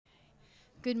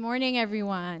Good morning,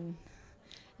 everyone.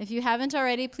 If you haven't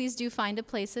already, please do find a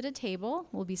place at a table.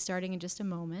 We'll be starting in just a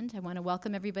moment. I want to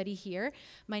welcome everybody here.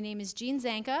 My name is Jean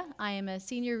Zanka. I am a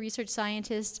senior research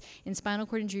scientist in spinal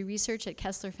cord injury research at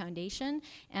Kessler Foundation,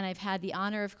 and I've had the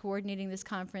honor of coordinating this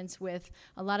conference with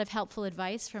a lot of helpful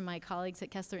advice from my colleagues at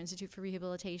Kessler Institute for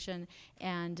Rehabilitation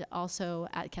and also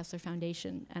at Kessler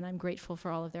Foundation, and I'm grateful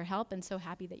for all of their help and so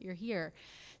happy that you're here.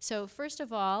 So first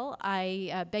of all,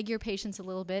 I beg your patience a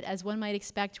little bit. As one might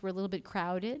expect, we're a little bit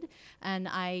crowded, and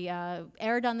I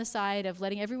erred on the side of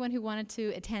letting everyone who wanted to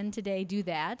attend today do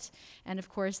that. And of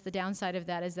course, the downside of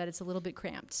that is that it's a little bit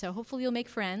cramped. So hopefully you'll make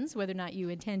friends, whether or not you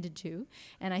intended to.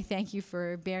 And I thank you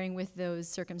for bearing with those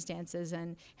circumstances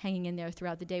and hanging in there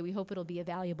throughout the day. We hope it'll be a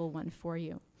valuable one for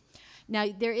you. Now,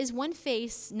 there is one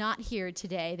face not here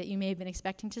today that you may have been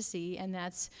expecting to see, and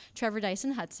that's Trevor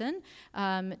Dyson Hudson.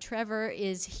 Trevor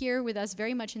is here with us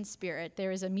very much in spirit.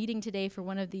 There is a meeting today for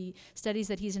one of the studies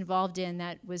that he's involved in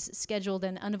that was scheduled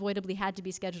and unavoidably had to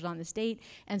be scheduled on this date,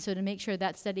 and so to make sure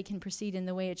that study can proceed in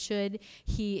the way it should,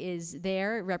 he is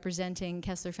there representing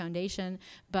Kessler Foundation,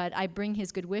 but I bring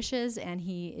his good wishes, and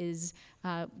he is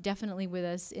definitely with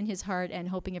us in his heart and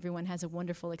hoping everyone has a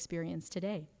wonderful experience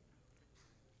today.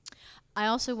 I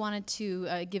also wanted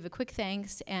to give a quick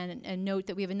thanks and note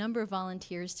that we have a number of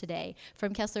volunteers today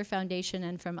from Kessler Foundation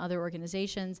and from other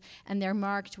organizations, and they're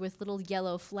marked with little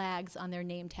yellow flags on their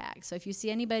name tags. So if you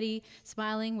see anybody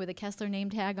smiling with a Kessler name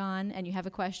tag on and you have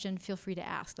a question, feel free to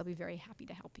ask. They'll be very happy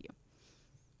to help you.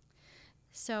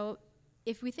 So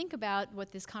if we think about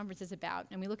what this conference is about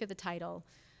and we look at the title,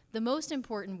 the most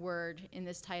important word in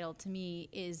this title to me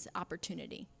is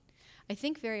opportunity. I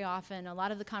think very often a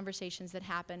lot of the conversations that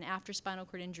happen after spinal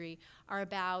cord injury are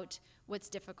about what's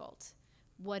difficult,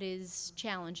 what is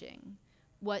challenging,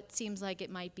 what seems like it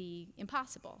might be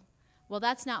impossible. Well,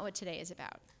 that's not what today is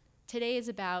about. Today is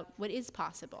about what is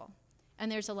possible,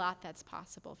 and there's a lot that's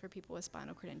possible for people with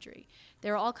spinal cord injury.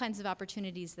 There are all kinds of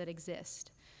opportunities that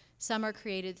exist. Some are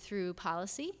created through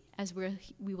policy, as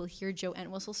we will hear Joe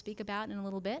Entwistle speak about in a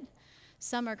little bit.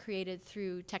 Some are created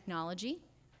through technology,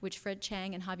 which Fred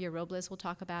Chang and Javier Robles will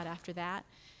talk about after that.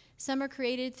 Some are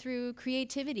created through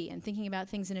creativity and thinking about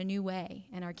things in a new way,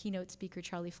 and our keynote speaker,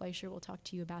 Charlie Fleischer, will talk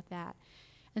to you about that.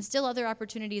 And still other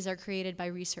opportunities are created by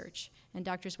research, and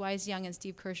Drs. Wise Young and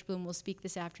Steve Kirschblum will speak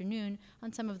this afternoon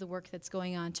on some of the work that's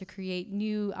going on to create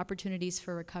new opportunities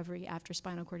for recovery after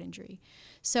spinal cord injury.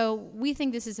 So we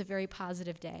think this is a very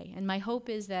positive day, and my hope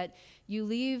is that you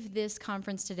leave this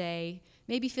conference today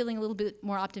maybe feeling a little bit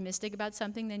more optimistic about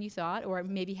something than you thought, or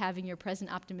maybe having your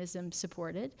present optimism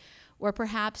supported, or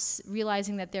perhaps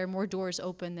realizing that there are more doors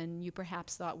open than you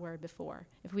perhaps thought were before.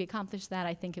 If we accomplish that,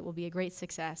 I think it will be a great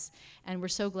success, and we're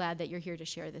so glad that you're here to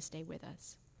share this day with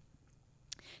us.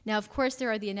 Now, of course,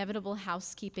 there are the inevitable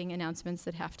housekeeping announcements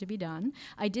that have to be done.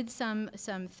 I did some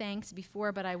thanks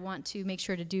before, but I want to make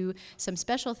sure to do some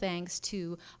special thanks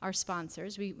to our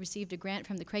sponsors. We received a grant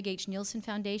from the Craig H. Nielsen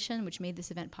Foundation, which made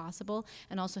this event possible,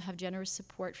 and also have generous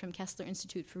support from Kessler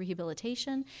Institute for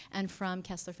Rehabilitation and from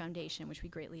Kessler Foundation, which we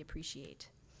greatly appreciate.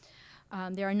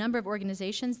 There are a number of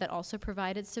organizations that also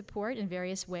provided support in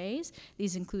various ways.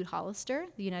 These include Hollister,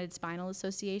 the United Spinal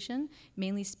Association,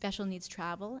 Mainly Special Needs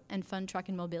Travel, and Fund Truck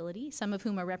and Mobility, some of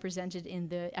whom are represented in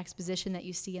the exposition that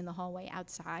you see in the hallway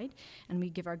outside, and we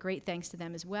give our great thanks to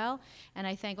them as well. And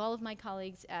I thank all of my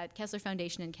colleagues at Kessler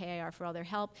Foundation and KIR for all their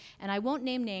help. And I won't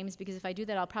name names because if I do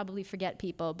that, I'll probably forget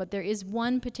people, but there is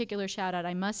one particular shout out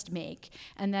I must make,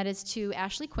 and that is to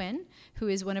Ashley Quinn, who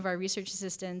is one of our research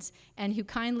assistants, and who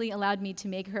kindly allowed me to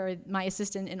make her my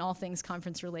assistant in all things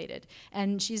conference related.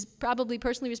 And she's probably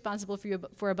personally responsible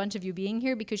for a bunch of you being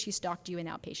here because she stalked you in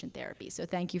outpatient therapy. So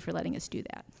thank you for letting us do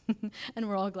that. And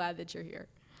we're all glad that you're here.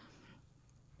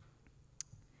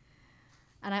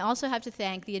 And I also have to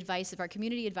thank the advice of our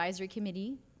Community Advisory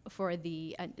Committee for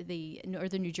the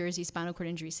Northern New Jersey Spinal Cord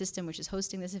Injury System, which is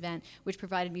hosting this event, which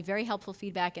provided me very helpful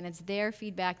feedback, and it's their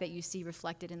feedback that you see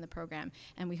reflected in the program.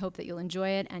 And we hope that you'll enjoy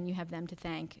it, and you have them to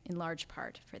thank in large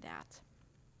part for that.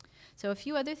 So a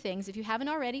few other things. If you haven't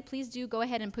already, please do go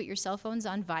ahead and put your cell phones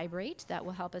on vibrate. That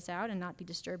will help us out and not be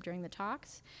disturbed during the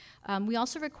talks. We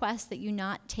also request that you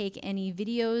not take any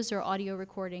videos or audio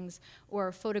recordings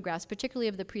or photographs, particularly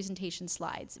of the presentation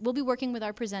slides. We'll be working with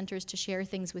our presenters to share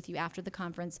things with you after the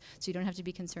conference, so you don't have to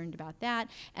be concerned about that.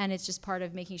 And it's just part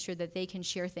of making sure that they can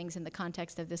share things in the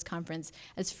context of this conference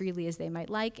as freely as they might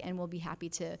like, and we'll be happy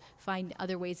to find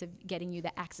other ways of getting you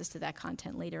the access to that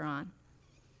content later on.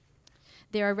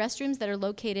 There are restrooms that are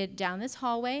located down this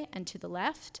hallway and to the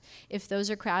left. If those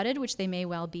are crowded, which they may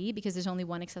well be because there's only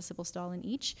one accessible stall in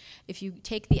each, if you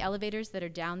take the elevators that are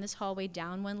down this hallway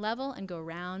down one level and go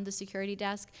around the security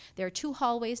desk, there are 2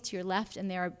 hallways to your left,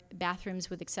 and there are bathrooms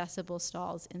with accessible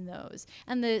stalls in those.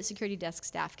 And the security desk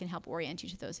staff can help orient you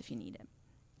to those if you need it.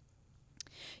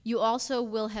 You also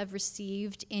will have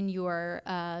received in your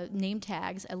name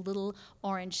tags a little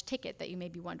orange ticket that you may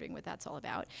be wondering what that's all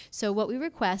about. So what we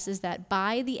request is that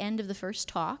by the end of the first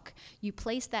talk, you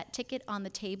place that ticket on the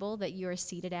table that you're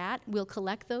seated at. We'll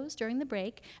collect those during the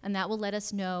break, and that will let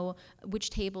us know which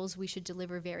tables we should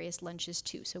deliver various lunches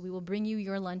to. So we will bring you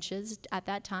your lunches at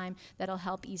that time. That'll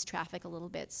help ease traffic a little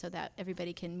bit so that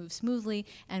everybody can move smoothly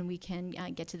and we can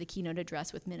get to the keynote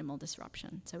address with minimal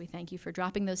disruption. So we thank you for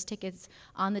dropping those tickets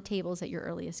on the tables at your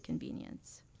earliest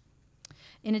convenience.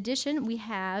 In addition, we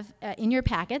have in your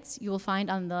packets, you will find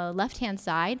on the left-hand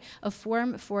side a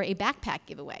form for a backpack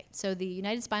giveaway. So the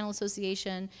United Spinal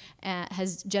Association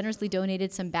has generously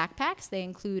donated some backpacks. They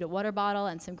include a water bottle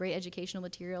and some great educational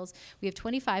materials. We have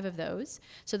 25 of those.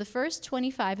 So the first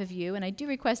 25 of you, and I do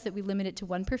request that we limit it to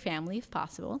 1 per family if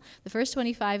possible, the first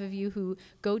 25 of you who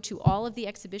go to all of the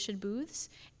exhibition booths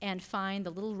and find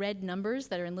the little red numbers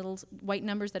that are in little white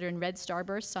numbers that are in red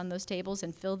starbursts on those tables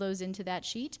and fill those into that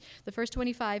sheet, the first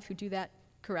 25 who do that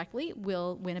correctly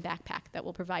will win a backpack that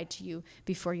we'll provide to you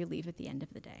before you leave at the end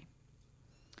of the day.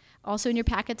 Also in your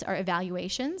packets are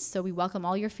evaluations, so we welcome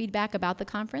all your feedback about the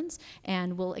conference,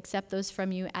 and we'll accept those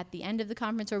from you at the end of the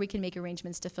conference, or we can make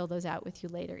arrangements to fill those out with you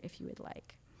later if you would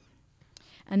like.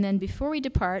 And then before we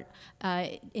depart,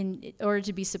 in order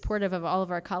to be supportive of all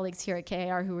of our colleagues here at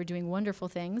KAR who are doing wonderful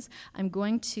things, I'm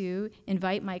going to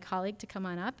invite my colleague to come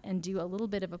on up and do a little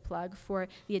bit of a plug for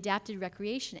the Adapted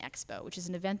Recreation Expo, which is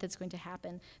an event that's going to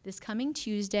happen this coming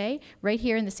Tuesday right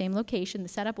here in the same location. The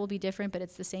setup will be different, but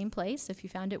it's the same place. If you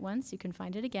found it once, you can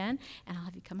find it again. And I'll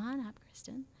have you come on up,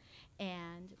 Kristen,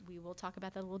 and we will talk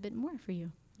about that a little bit more for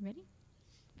you. Ready?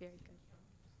 Very good.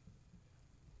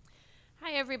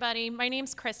 Hi everybody, my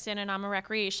name's Kristen and I'm a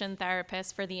recreation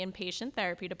therapist for the inpatient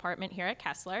therapy department here at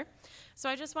Kessler. So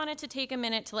I just wanted to take a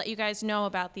minute to let you guys know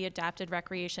about the Adapted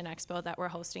Recreation Expo that we're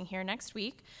hosting here next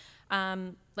week.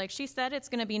 Like she said, it's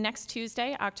gonna be next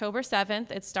Tuesday, October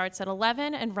 7th. It starts at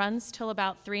 11 and runs till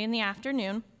about 3 in the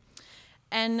afternoon.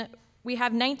 And we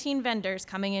have 19 vendors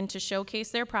coming in to showcase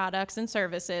their products and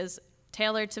services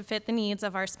tailored to fit the needs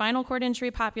of our spinal cord injury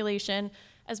population,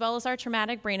 as well as our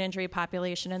traumatic brain injury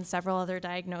population and several other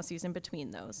diagnoses in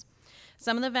between those.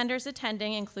 Some of the vendors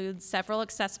attending include several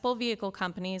accessible vehicle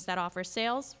companies that offer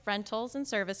sales, rentals, and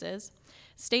services,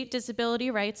 state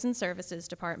disability rights and services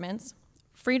departments,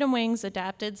 Freedom Wings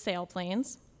adapted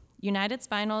sailplanes, United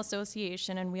Spinal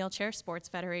Association and Wheelchair Sports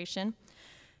Federation,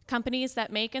 companies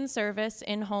that make and service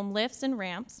in-home lifts and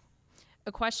ramps,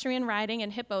 equestrian riding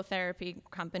and hippotherapy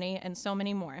company, and so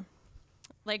many more.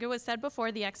 Like it was said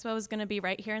before, the expo is going to be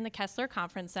right here in the Kessler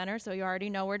Conference Center, so you already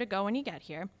know where to go when you get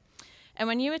here. And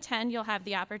when you attend, you'll have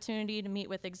the opportunity to meet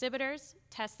with exhibitors,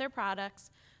 test their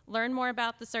products, learn more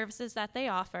about the services that they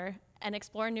offer, and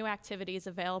explore new activities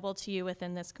available to you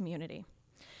within this community.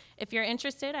 If you're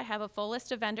interested, I have a full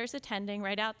list of vendors attending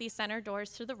right out these center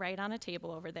doors to the right on a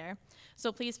table over there,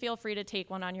 so please feel free to take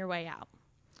one on your way out.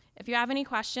 If you have any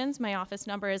questions, my office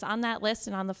number is on that list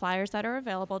and on the flyers that are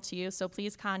available to you, so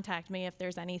please contact me if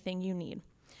there's anything you need.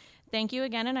 Thank you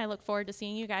again, and I look forward to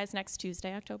seeing you guys next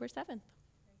Tuesday, October 7th.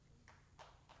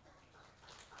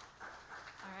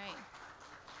 All right.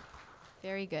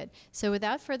 Very good. So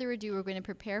without further ado, we're going to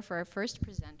prepare for our first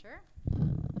presenter.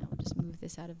 I'll just move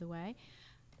this out of the way.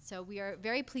 So we are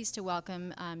very pleased to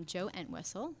welcome Joe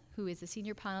Entwistle, who is a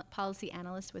senior policy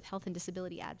analyst with Health and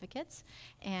Disability Advocates,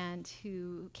 and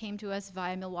who came to us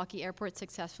via Milwaukee Airport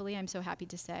successfully, I'm so happy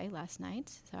to say, last night.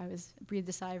 So I breathed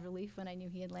a sigh of relief when I knew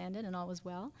he had landed and all was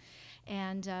well.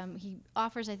 And he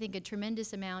offers, I think, a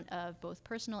tremendous amount of both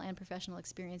personal and professional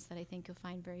experience that I think you'll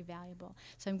find very valuable.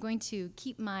 So I'm going to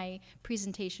keep my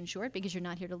presentation short because you're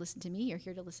not here to listen to me, you're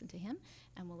here to listen to him,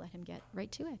 and we'll let him get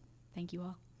right to it. Thank you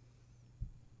all.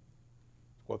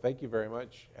 Well, thank you very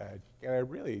much. And I'm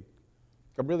really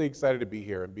excited to be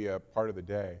here and be a part of the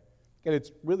day. And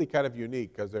it's really kind of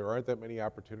unique because there aren't that many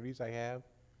opportunities I have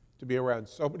to be around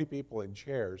so many people in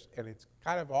chairs, and it's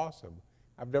kind of awesome.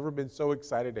 I've never been so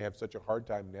excited to have such a hard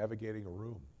time navigating a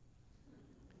room.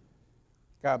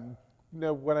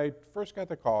 When I first got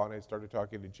the call and I started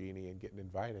talking to Jeannie and getting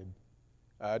invited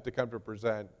to come to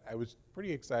present, I was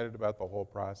pretty excited about the whole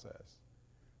process.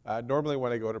 Normally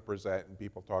when I go to present and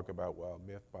people talk about, well,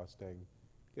 myth busting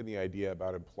and the idea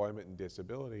about employment and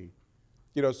disability,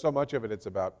 so much of it's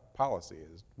about policy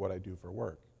is what I do for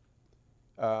work.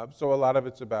 So a lot of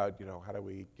it's about, how do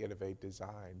we innovate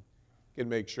design, can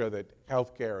make sure that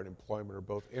healthcare and employment are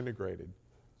both integrated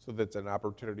so that it's an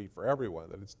opportunity for everyone,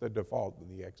 that it's the default and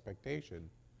the expectation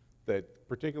that,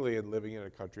 particularly in living in a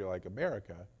country like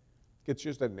America, it's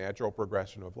just a natural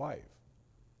progression of life.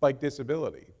 Like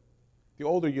disability. The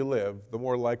older you live, the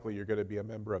more likely you're going to be a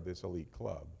member of this elite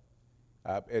club.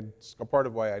 And it's a part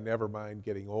of why I never mind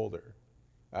getting older.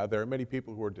 There are many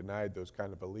people who are denied those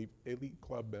kind of elite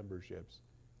club memberships,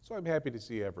 so I'm happy to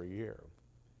see every year.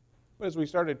 But as we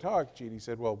started to talk, Jeannie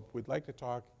said, well, we'd like to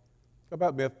talk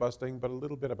about myth busting, but a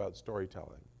little bit about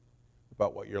storytelling,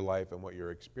 about what your life and what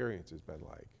your experience has been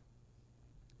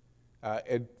like.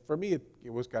 And for me,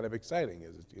 it was kind of exciting.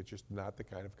 It's just not the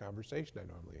kind of conversation I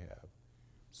normally have.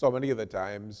 So many of the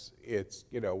times, it's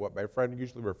what my friend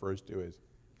usually refers to as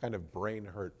kind of brain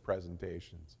hurt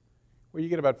presentations, where you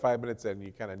get about 5 minutes in and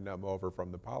you kind of numb over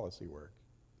from the policy work.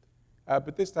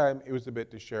 But this time, it was a bit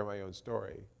to share my own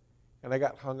story. And I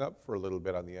got hung up for a little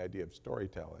bit on the idea of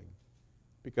storytelling,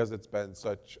 because it's been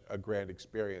such a grand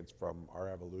experience from our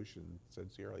evolution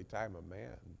since the early time of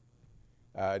man.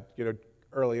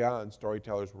 Early on,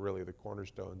 storytellers were really the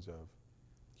cornerstones of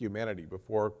humanity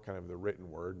before kind of the written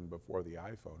word and before the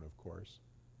iPhone, of course.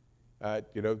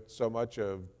 So much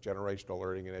of generational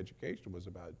learning and education was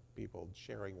about people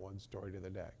sharing one story to the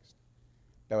next.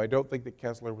 Now, I don't think that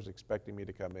Kessler was expecting me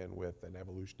to come in with an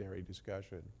evolutionary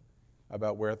discussion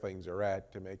about where things are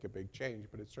at to make a big change,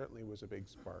 but it certainly was a big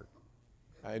spark.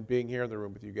 And being here in the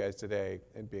room with you guys today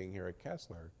and being here at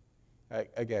Kessler,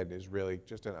 again, is really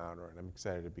just an honor, and I'm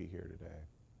excited to be here today.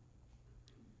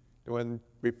 When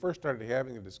we first started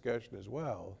having a discussion as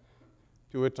well,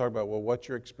 we would talk about, well, what's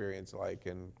your experience like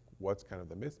and what's kind of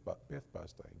the myth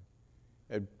busting?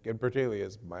 And particularly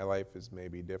as my life is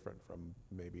maybe different from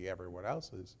maybe everyone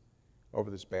else's over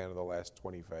the span of the last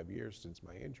 25 years since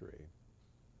my injury.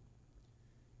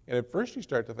 And at first you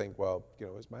start to think, well,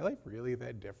 is my life really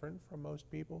that different from most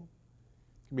people?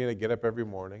 I mean, I get up every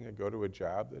morning, I go to a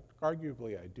job that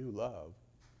arguably I do love,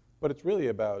 but it's really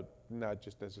about not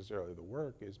just necessarily the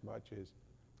work as much as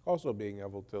also being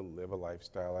able to live a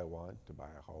lifestyle I want, to buy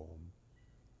a home,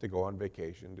 to go on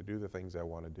vacation, to do the things I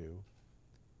want to do.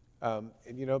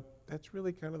 And that's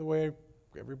really kind of the way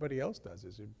everybody else does.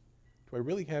 Do I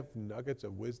really have nuggets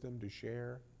of wisdom to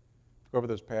share over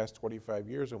those past 25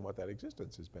 years and what that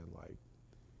existence has been like?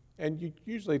 And you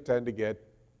usually tend to get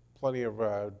plenty of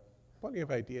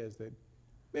ideas that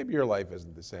maybe your life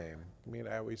isn't the same. I mean,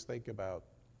 I always think about,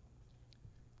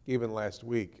 even last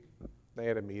week, they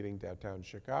had a meeting downtown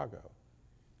Chicago.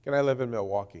 And I live in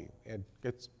Milwaukee, and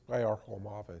it's by our home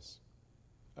office.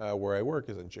 Where I work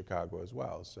is in Chicago as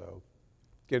well, so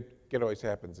it always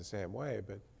happens the same way.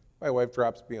 But my wife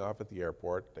drops me off at the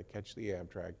airport. I catch the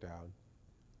Amtrak down,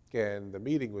 and the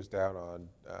meeting was down on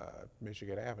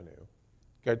Michigan Avenue.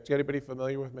 Is anybody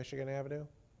familiar with Michigan Avenue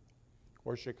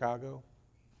or Chicago?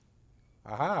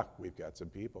 Aha, we've got some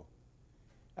people.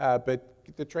 But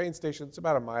the train station's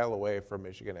about a mile away from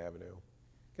Michigan Avenue.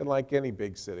 And like any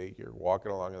big city, you're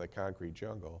walking along in the concrete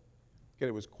jungle. And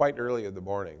it was quite early in the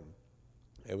morning.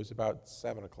 It was about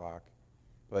 7 o'clock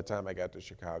by the time I got to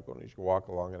Chicago, and as you walk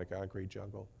along in a concrete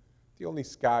jungle, the only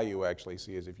sky you actually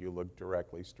see is if you look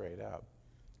directly straight up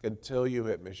until you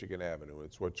hit Michigan Avenue.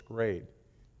 It's what's great,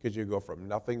 because you go from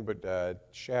nothing but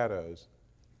shadows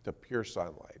to pure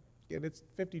sunlight. And it's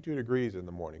 52 degrees in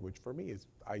the morning, which for me is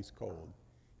ice cold.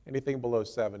 Anything below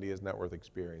 70 is not worth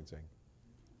experiencing.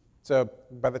 So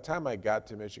by the time I got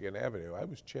to Michigan Avenue, I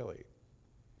was chilly.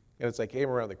 And as I came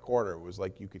around the corner, it was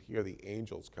like you could hear the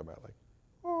angels come out, like,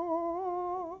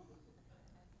 oh.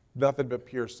 Nothing but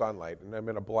pure sunlight. And I'm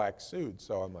in a black suit,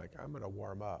 so I'm like, I'm going to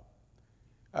warm up.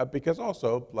 Because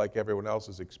also, like everyone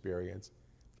else's experience,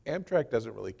 Amtrak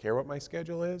doesn't really care what my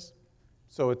schedule is.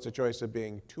 So it's a choice of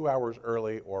being 2 hours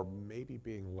early or maybe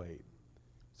being late.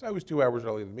 So I was 2 hours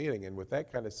early in the meeting, and with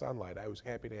that kind of sunlight, I was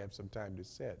happy to have some time to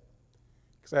sit.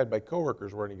 Because I had my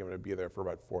coworkers weren't going to be there for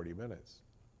about 40 minutes.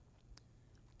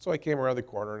 So I came around the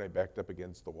corner and I backed up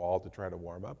against the wall to try to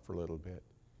warm up for a little bit.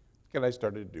 And I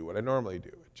started to do what I normally do.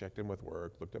 I checked in with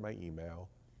work, looked at my email,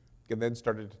 and then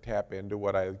started to tap into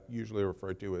what I usually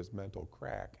refer to as mental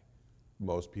crack.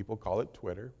 Most people call it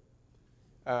Twitter.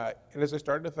 And as I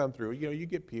started to thumb through, you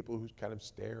get people who kind of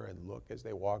stare and look as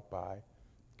they walk by,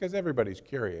 because everybody's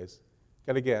curious.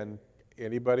 And again,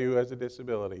 anybody who has a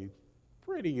disability,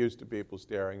 pretty used to people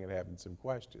staring and having some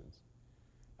questions.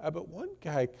 But one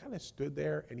guy kind of stood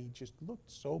there and he just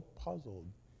looked so puzzled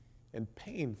and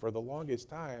pained for the longest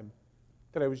time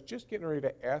that I was just getting ready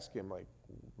to ask him, like,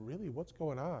 really, what's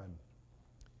going on?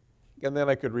 And then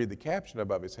I could read the caption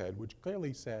above his head, which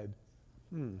clearly said,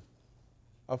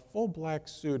 a full black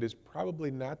suit is probably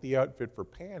not the outfit for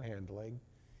panhandling,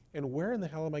 and where in the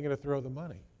hell am I going to throw the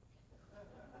money?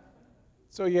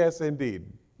 So yes, indeed,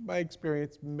 my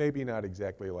experience maybe not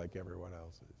exactly like everyone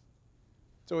else's.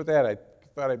 So with that, I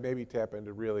thought I'd maybe tap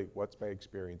into really what's my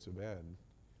experience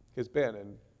has been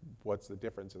and what's the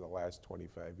difference in the last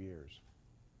 25 years.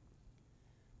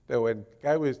 So when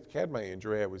I had my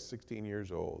injury, I was 16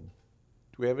 years old.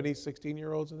 Do we have any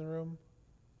 16-year-olds in the room?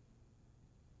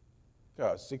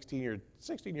 Oh,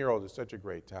 16-year-old is such a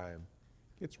great time.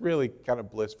 It's really kind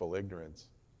of blissful ignorance.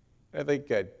 And I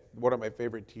think one of my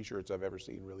favorite t-shirts I've ever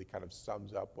seen really kind of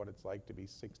sums up what it's like to be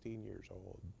 16 years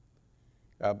old.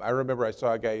 I remember I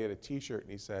saw a guy in a t-shirt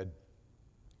and he said,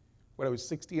 when I was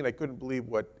 16, I couldn't believe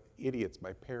what idiots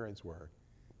my parents were.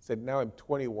 He said, now I'm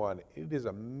 21. It is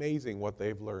amazing what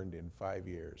they've learned in 5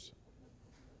 years.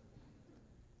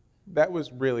 That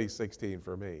was really 16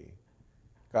 for me.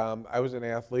 I was an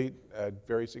athlete, a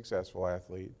very successful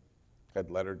athlete. Had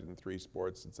lettered in 3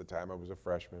 sports since the time I was a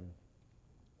freshman.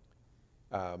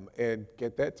 And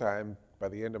at that time, by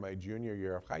the end of my junior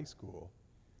year of high school,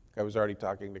 I was already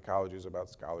talking to colleges about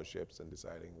scholarships and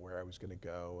deciding where I was going to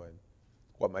go and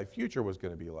what my future was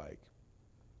going to be like.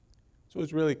 So it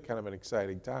was really kind of an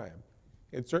exciting time.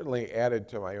 It certainly added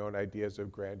to my own ideas of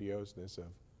grandioseness of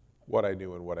what I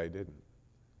knew and what I didn't.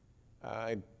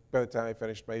 And by the time I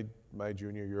finished my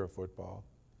junior year of football,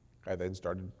 I then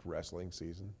started wrestling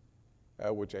season,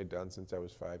 which I'd done since I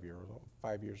was 5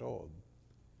 years old.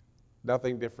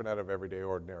 Nothing different out of everyday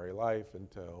ordinary life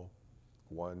until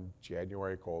one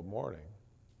January cold morning.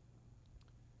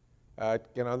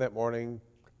 And on that morning,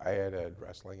 I had a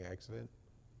wrestling accident,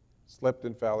 slipped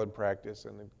and fell in practice,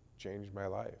 and it changed my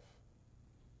life.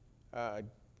 At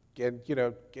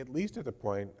least at the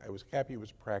point, I was happy it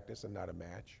was practice and not a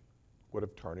match. Would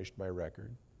have tarnished my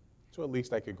record. So at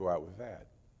least I could go out with that.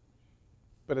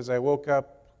 But as I woke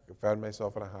up, I found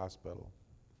myself in a hospital.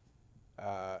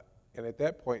 And at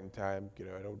that point in time,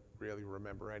 I don't really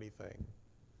remember anything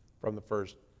from the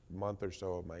first month or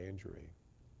so of my injury.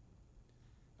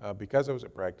 Because I was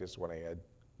at practice when I had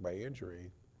my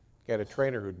injury, I had a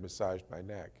trainer who'd massaged my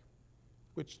neck,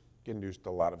 which induced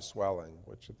a lot of swelling,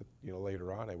 which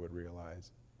later on I would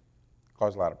realize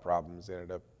caused a lot of problems. I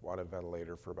ended up on a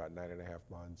ventilator for about 9.5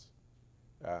 months,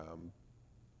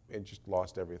 and just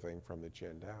lost everything from the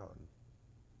chin down.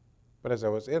 But as I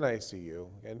was in ICU,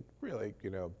 and really,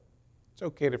 it's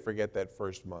okay to forget that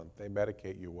first month. They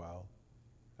medicate you well.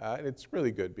 And it's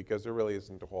really good because there really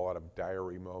isn't a whole lot of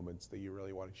diary moments that you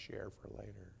really want to share for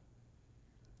later.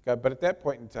 But at that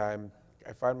point in time,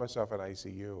 I found myself in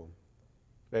ICU.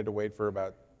 I had to wait for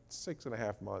about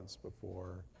 6.5 months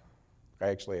before I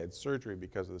actually had surgery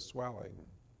because of the swelling.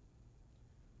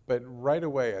 But right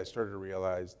away, I started to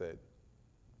realize that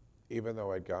even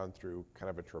though I'd gone through kind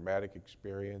of a traumatic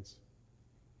experience,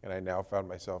 and I now found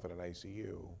myself in an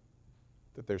ICU,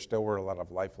 that there still were a lot of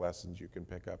life lessons you can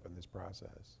pick up in this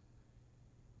process.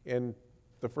 And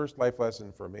the first life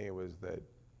lesson for me was that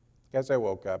as I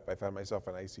woke up, I found myself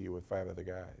in ICU with 5 other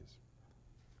guys.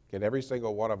 And every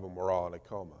single one of them were all in a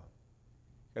coma.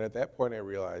 And at that point, I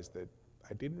realized that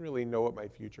I didn't really know what my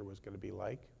future was going to be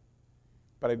like,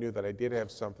 but I knew that I did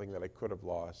have something that I could have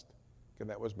lost, and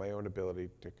that was my own ability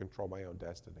to control my own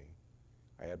destiny.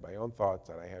 I had my own thoughts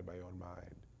and I had my own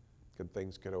mind, and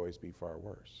things could always be far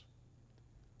worse.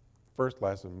 First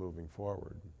lesson moving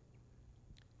forward.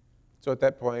 So at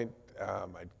that point, I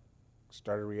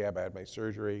started rehab, I had my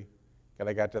surgery, and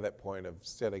I got to that point of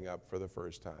sitting up for the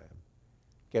first time.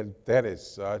 Again, that is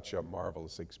such a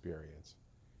marvelous experience.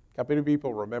 How many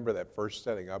people remember that first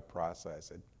setting up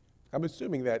process? And I'm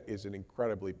assuming that is an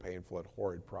incredibly painful and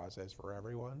horrid process for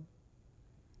everyone.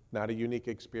 Not a unique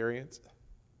experience.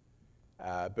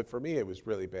 But for me, it was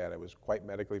really bad. I was quite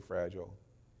medically fragile.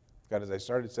 And as I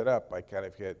started to sit up, I kind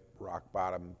of hit rock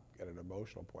bottom at an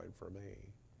emotional point for me.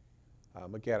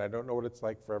 Again, I don't know what it's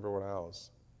like for everyone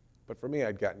else, but for me,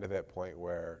 I'd gotten to that point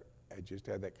where I just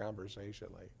had that conversation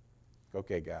like,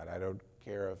 okay, God, I don't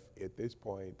care if at this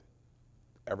point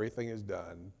everything is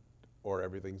done or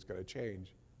everything's going to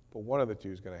change, but one of the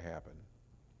two is going to happen.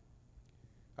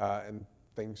 And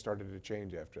things started to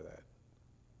change after that.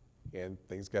 And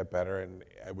things got better, and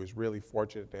I was really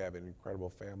fortunate to have an incredible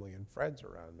family and friends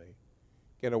around me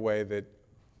in a way that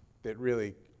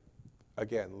really,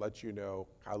 again, lets you know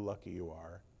how lucky you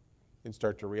are and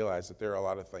start to realize that there are a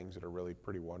lot of things that are really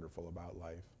pretty wonderful about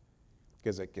life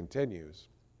because it continues.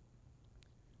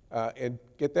 And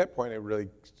at that point, I really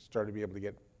started to be able to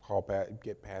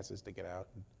get passes to get out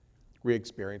and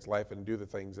re-experience life and do the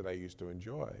things that I used to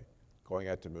enjoy, going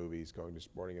out to movies, going to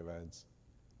sporting events.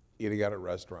 eating out at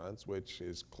restaurants, which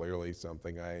is clearly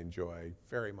something I enjoy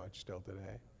very much still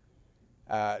today.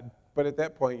 But at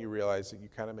that point, you realize that you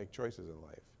kind of make choices in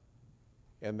life.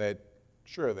 And that,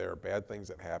 sure, there are bad things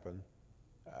that happen,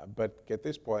 but at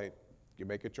this point, you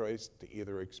make a choice to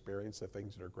either experience the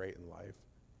things that are great in life,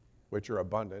 which are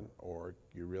abundant, or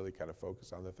you really kind of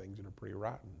focus on the things that are pretty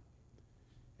rotten.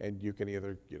 And you can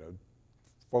either,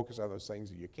 focus on those things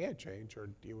that you can't change or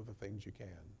deal with the things you can.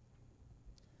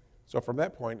 So from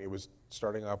that point, it was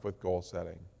starting off with goal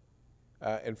setting.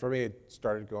 And for me, it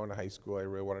started going to high school. I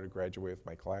really wanted to graduate with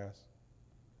my class.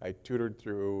 I tutored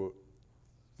through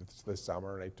this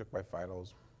summer, and I took my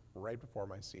finals right before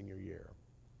my senior year.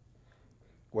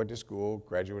 Went to school,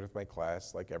 graduated with my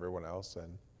class like everyone else,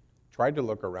 and tried to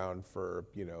look around for,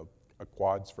 a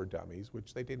quads for dummies,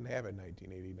 which they didn't have in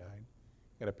 1989,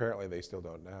 and apparently they still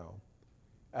don't now.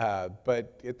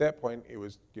 But at that point, it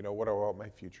was, what do I want my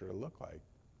future to look like?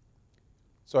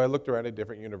 So I looked around at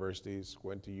different universities,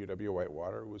 went to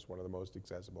UW-Whitewater, who was one of the most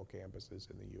accessible campuses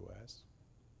in the US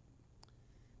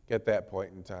at that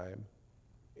point in time,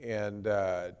 and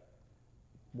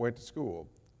went to school.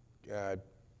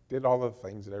 Did all the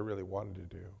things that I really wanted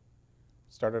to do.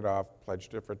 Started off,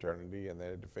 pledged to a fraternity, and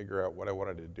then had to figure out what I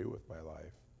wanted to do with my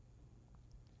life.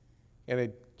 And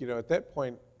at that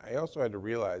point, I also had to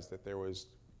realize that there was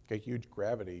a huge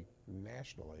gravity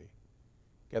nationally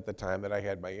at the time that I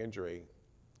had my injury.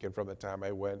 And from the time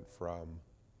I went from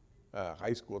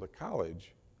high school to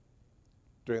college,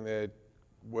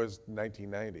 was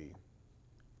 1990.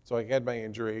 So I had my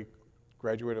injury,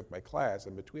 graduated with my class,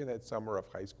 and between that summer of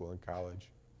high school and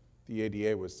college, the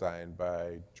ADA was signed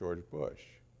by George Bush.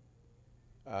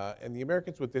 And the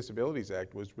Americans with Disabilities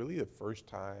Act was really the first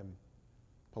time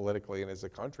politically and as a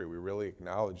country we really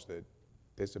acknowledged that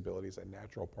disability is a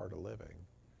natural part of living,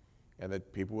 and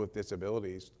that people with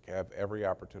disabilities have every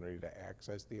opportunity to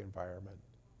access the environment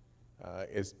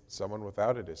as someone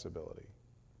without a disability.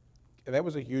 And that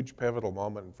was a huge pivotal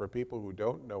moment. And for people who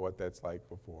don't know what that's like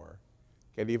before,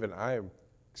 and even I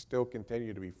still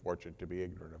continue to be fortunate to be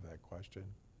ignorant of that question.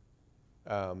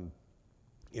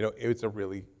 It's a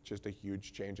really just a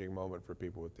huge changing moment for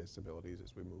people with disabilities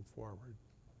as we move forward.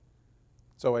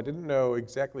 So I didn't know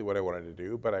exactly what I wanted to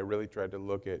do, but I really tried to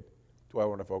look at, do I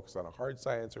want to focus on a hard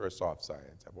science or a soft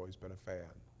science? I've always been a fan.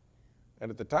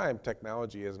 And at the time,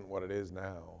 technology isn't what it is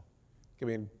now. I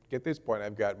mean, at this point,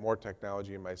 I've got more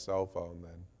technology in my cell phone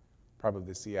than probably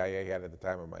the CIA had at the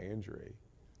time of my injury.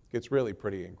 It's really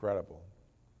pretty incredible.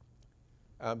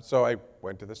 So I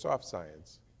went to the soft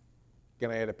science. Again,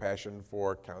 I had a passion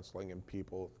for counseling and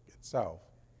people itself.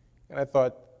 And I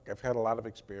thought, I've had a lot of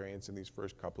experience in these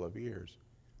first couple of years.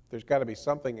 There's got to be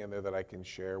something in there that I can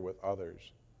share with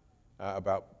others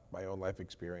about my own life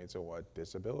experience and what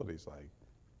disability is like.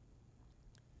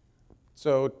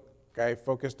 So I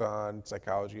focused on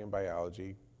psychology and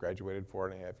biology, graduated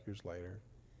 4.5 years later.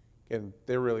 And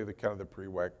they're really the kind of the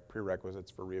prerequisites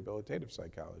for rehabilitative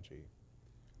psychology,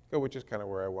 which is kind of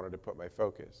where I wanted to put my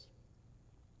focus.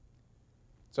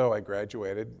 So I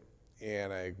graduated,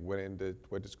 and I went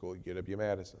to school at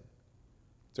UW-Madison.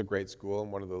 It's a great school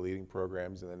and one of the leading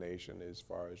programs in the nation as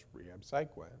far as rehab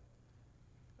psych went.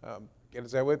 And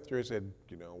as I went through, I said,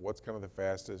 what's kind of the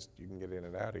fastest you can get in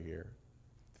and out of here?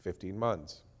 15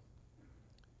 months.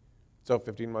 So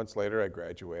 15 months later, I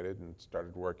graduated and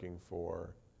started working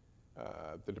for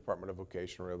the Department of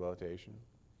Vocational Rehabilitation,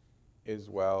 as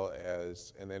well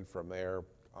as, and then from there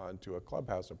on to a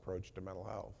clubhouse approach to mental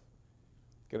health.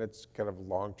 And it's kind of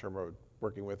long-term,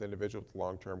 working with individuals with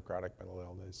long-term chronic mental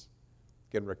illness,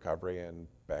 get recovery and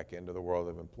back into the world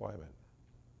of employment.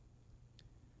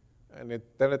 And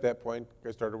then at that point,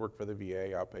 I started to work for the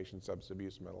VA, outpatient substance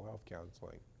abuse and mental health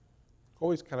counseling.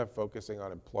 Always kind of focusing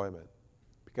on employment,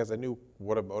 because I knew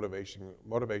what a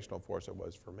motivational force it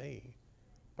was for me,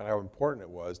 but how important it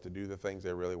was to do the things I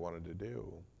really wanted to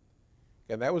do.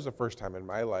 And that was the first time in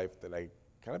my life that I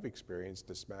kind of experienced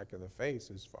a smack in the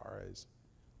face as far as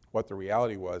what the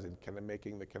reality was and kind of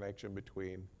making the connection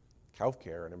between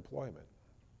healthcare and employment.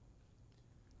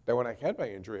 Now, when I had my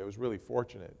injury, I was really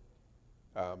fortunate.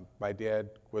 My dad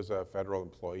was a federal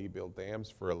employee, built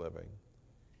dams for a living.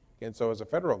 And so as a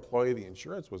federal employee, the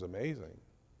insurance was amazing.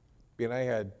 I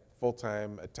had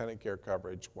full-time attendant care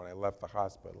coverage when I left the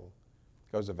hospital.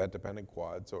 I was a vet-dependent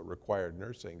quad, so it required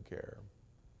nursing care.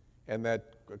 And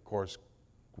that, of course,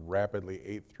 rapidly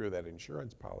ate through that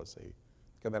insurance policy.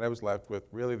 And then I was left with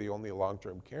really the only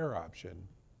long-term care option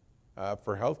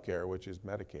for health care, which is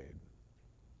Medicaid.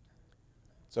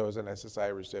 So as an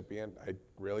SSI recipient, I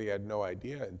really had no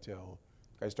idea until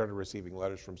I started receiving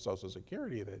letters from Social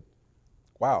Security that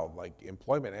wow, like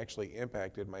employment actually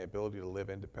impacted my ability to live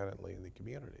independently in the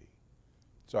community.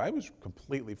 So I was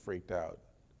completely freaked out.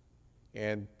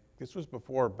 And this was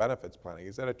before benefits planning.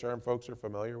 Is that a term folks are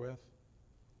familiar with?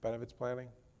 Benefits planning?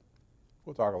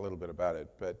 We'll talk a little bit about it.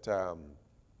 But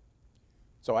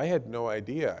so I had no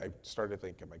idea. I started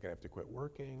thinking, am I going to have to quit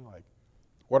working? Like,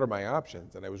 what are my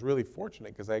options? And I was really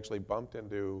fortunate because I actually bumped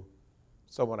into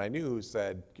someone I knew who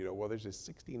said, well, there's this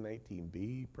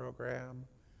 1619B program.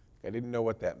 I didn't know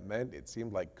what that meant. It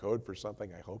seemed like code for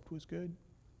something I hoped was good.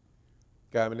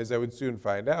 And as I would soon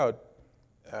find out,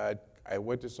 I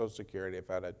went to Social Security. I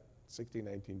found a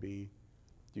 1619B.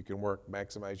 You can work,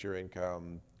 maximize your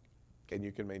income, and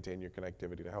you can maintain your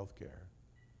connectivity to healthcare.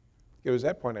 It was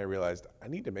at that point I realized I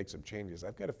need to make some changes.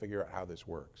 I've got to figure out how this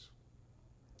works.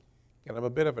 And I'm a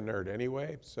bit of a nerd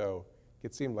anyway, so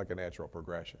it seemed like a natural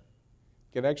progression.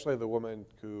 And actually the woman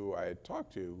who I had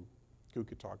talked to, who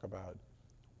could talk about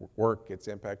work, its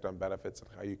impact on benefits, and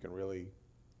how you can really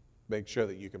make sure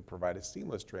that you can provide a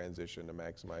seamless transition to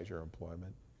maximize your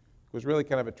employment, was really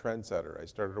kind of a trendsetter. I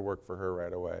started to work for her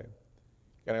right away.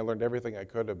 And I learned everything I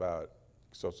could about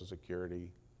Social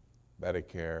Security,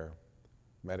 Medicare,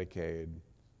 Medicaid,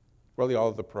 really all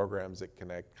of the programs that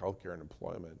connect healthcare and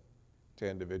employment to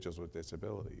individuals with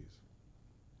disabilities.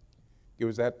 It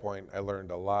was at that point I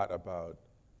learned a lot about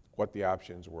what the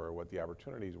options were, what the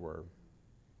opportunities were,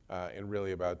 and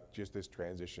really about just this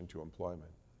transition to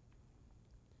employment.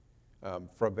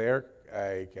 From there,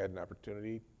 I had an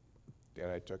opportunity,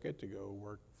 and I took it, to go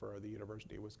work for the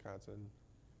University of Wisconsin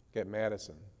at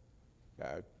Madison,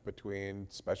 between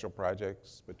special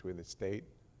projects between the state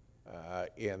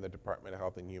and the Department of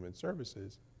Health and Human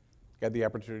Services. I had the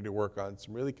opportunity to work on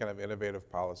some really kind of innovative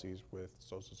policies with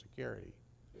Social Security.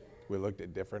 We looked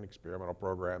at different experimental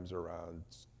programs around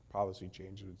policy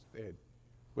changes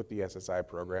with the SSI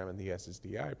program and the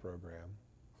SSDI program.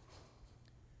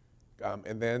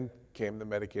 And then came the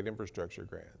Medicaid infrastructure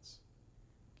grants.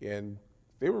 And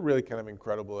they were really kind of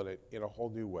incredible in a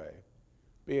whole new way.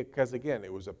 Because again,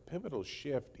 it was a pivotal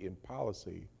shift in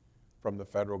policy from the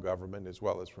federal government as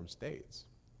well as from states.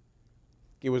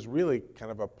 It was really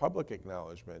kind of a public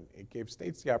acknowledgement. It gave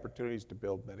states the opportunities to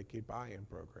build Medicaid buy-in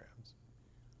programs.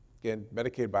 Again,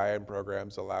 Medicaid buy-in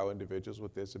programs allow individuals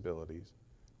with disabilities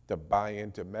to buy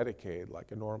into Medicaid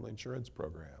like a normal insurance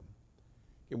program.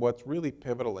 And what's really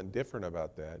pivotal and different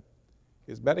about that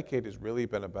is Medicaid has really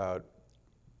been about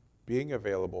being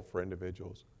available for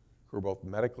individuals who are both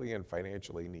medically and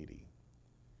financially needy.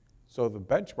 So the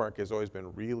benchmark has always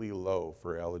been really low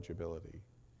for eligibility,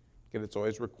 and it's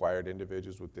always required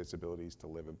individuals with disabilities to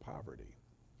live in poverty.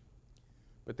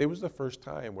 But this was the first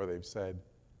time where they've said,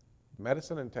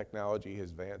 medicine and technology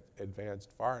has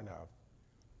advanced far enough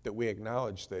that we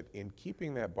acknowledge that in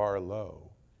keeping that bar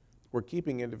low, we're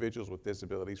keeping individuals with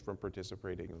disabilities from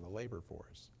participating in the labor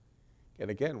force. And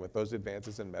again, with those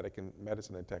advances in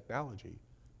medicine and technology,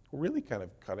 we're really kind of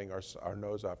cutting our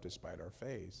nose off to spite our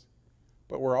face.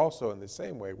 But we're also, in the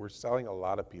same way, we're selling a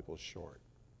lot of people short.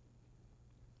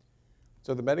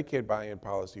 So the Medicaid buy-in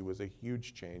policy was a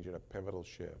huge change and a pivotal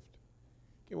shift.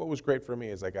 And what was great for me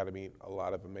is I got to meet a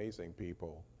lot of amazing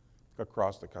people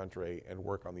across the country and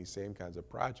work on these same kinds of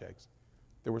projects.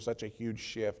 There was such a huge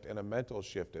shift and a mental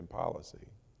shift in policy.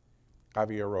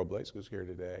 Javier Robles, who's here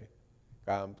today,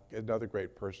 another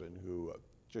great person who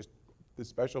just, the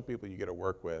special people you get to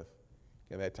work with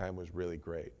in that time was really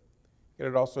great. And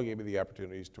it also gave me the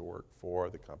opportunities to work for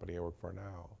the company I work for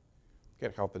now,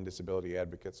 get Health and Disability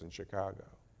Advocates in Chicago.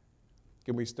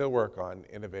 And we still work on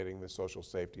innovating the social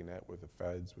safety net with the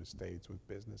feds, with states, with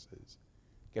businesses.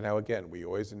 And how, again, we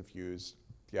always infuse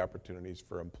the opportunities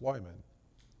for employment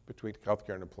between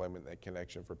healthcare and employment, that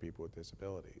connection for people with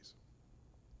disabilities.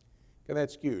 And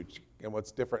that's huge. And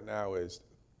what's different now is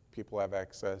people have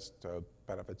access to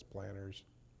benefits planners.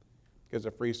 It's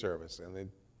a free service. And then,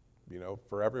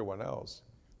 for everyone else,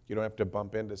 you don't have to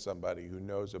bump into somebody who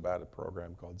knows about a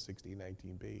program called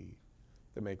 1619B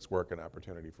that makes work an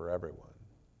opportunity for everyone.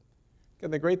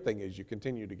 And the great thing is you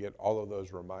continue to get all of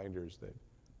those reminders that,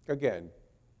 again,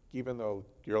 even though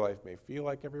your life may feel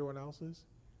like everyone else's,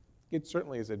 it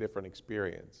certainly is a different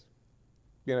experience.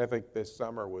 I think this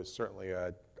summer was certainly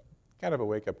a kind of a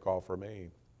wake-up call for me.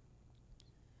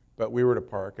 But we were at a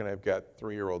park, and I've got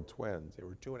 3-year-old twins. They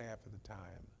were 2.5 at the time.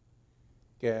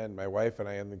 Again, my wife and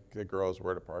I and the girls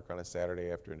were at a park on a Saturday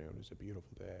afternoon. It was a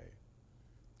beautiful day.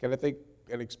 And I think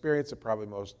an experience that probably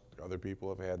most other people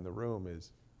have had in the room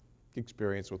is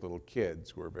experience with little kids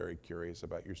who are very curious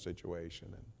about your situation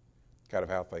and kind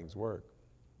of how things work.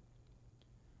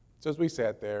 So as we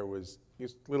sat there, was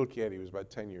this little kid, he was about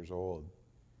 10 years old,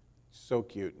 So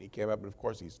cute. And he came up, and of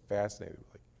course, he's fascinated.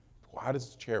 Like, well, how does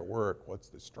the chair work? What's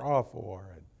the straw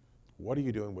for? And what are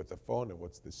you doing with the phone? And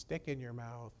what's the stick in your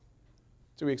mouth?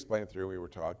 So we explained through, we were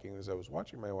talking. As I was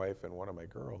watching my wife and one of my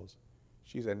girls,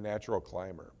 she's a natural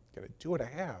climber. At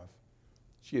 2.5,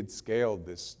 she had scaled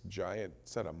this giant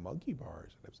set of monkey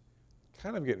bars. And I was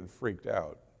kind of getting freaked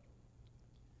out.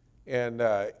 And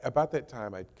about that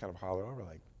time, I kind of hollered over,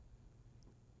 like,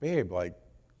 babe, like,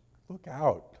 look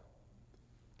out.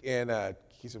 And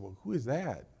he said, well, who is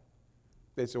that?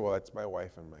 They said, well, that's my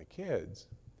wife and my kids.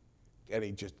 And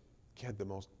he just had the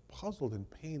most puzzled and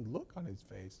pained look on his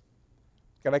face.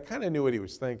 And I kind of knew what he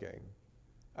was thinking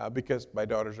because my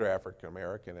daughters are African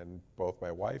American and both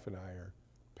my wife and I are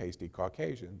pasty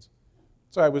Caucasians.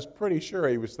 So I was pretty sure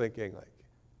he was thinking, like,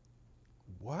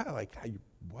 what? Like, how you,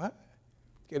 what?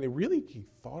 And he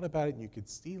thought about it, and you could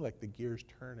see, like, the gears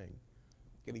turning.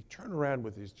 And he turned around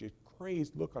with his just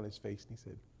crazed look on his face, and he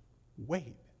said,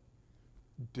 wait,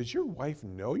 does your wife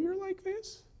know you're like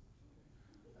this?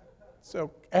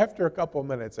 So after a couple of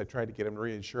minutes, I tried to get him to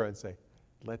reassure and say,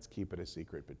 let's keep it a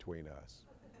secret between us.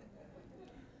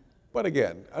 But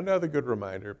again, another good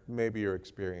reminder, maybe your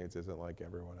experience isn't like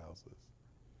everyone else's.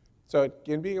 So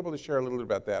in being able to share a little bit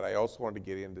about that, I also wanted to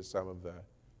get into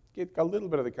get a little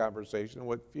bit of the conversation,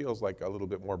 what feels like a little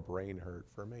bit more brain hurt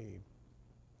for me.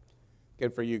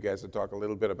 Again, for you guys to talk a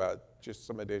little bit about just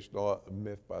some additional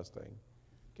myth busting.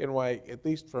 Again, why, at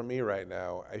least for me right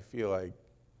now, I feel like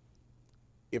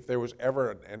if there was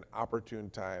ever an opportune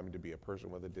time to be a person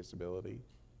with a disability,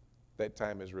 that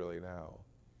time is really now.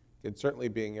 And certainly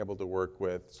being able to work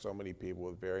with so many people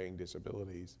with varying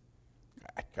disabilities,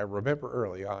 I remember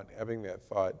early on having that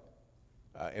thought,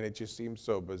 and it just seems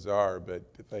so bizarre,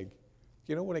 but to think,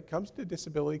 when it comes to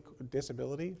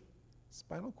disability,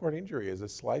 spinal cord injury is a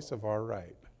slice of our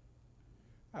right.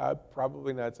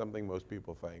 Probably not something most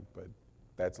people think, but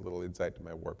that's a little insight to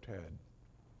my warped head.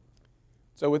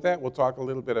 So with that, we'll talk a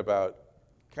little bit about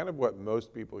kind of what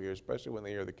most people hear, especially when they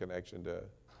hear the connection to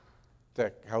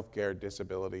healthcare,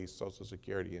 disability, Social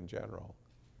Security in general.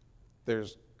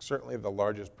 There's certainly the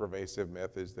largest pervasive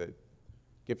myth is that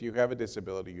if you have a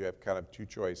disability, you have kind of two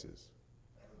choices.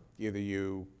 Either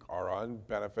you are on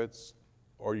benefits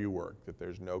or you work, that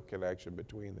there's no connection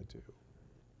between the two.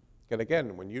 And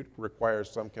again, when you require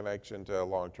some connection to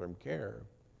long-term care,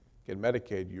 get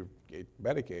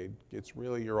Medicaid, it's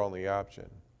really your only option.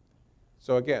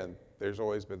 So again, there's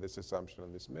always been this assumption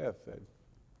and this myth that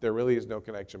there really is no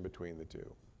connection between the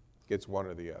two. It's one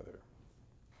or the other.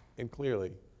 And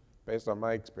clearly, based on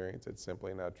my experience, it's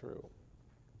simply not true.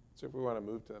 So if we want to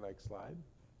move to the next slide.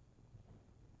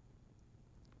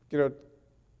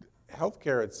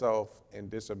 Healthcare itself and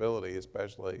disability,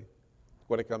 especially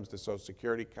when it comes to Social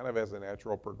Security, kind of has a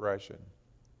natural progression,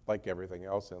 like everything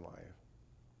else in life.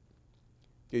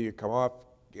 You come off,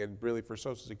 and really for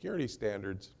Social Security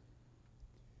standards,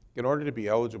 in order to be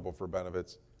eligible for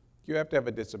benefits, you have to have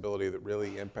a disability that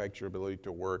really impacts your ability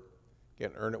to work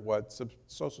and earn at what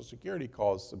Social Security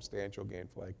calls substantial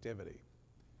gainful activity,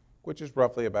 which is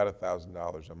roughly about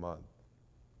 $1,000 a month.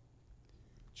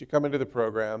 As you come into the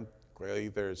program, clearly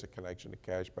there's a connection to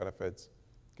cash benefits,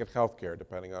 get health care,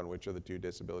 depending on which of the two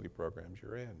disability programs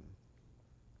you're in.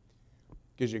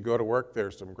 As you go to work,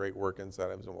 there's some great work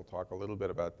incentives, and we'll talk a little bit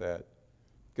about that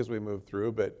as we move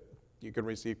through, but you can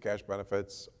receive cash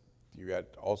benefits. You got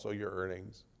also your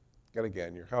earnings, and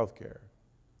again, your health care.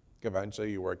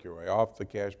 Eventually, you work your way off the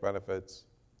cash benefits,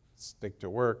 stick to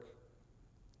work,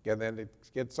 and then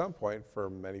at some point, for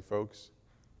many folks,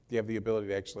 you have the ability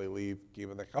to actually leave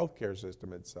even the healthcare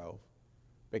system itself,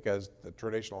 because the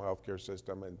traditional healthcare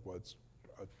system and what's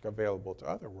available to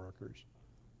other workers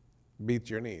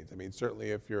meets your needs. I mean, certainly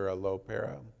if you're a low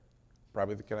para,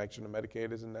 probably the connection to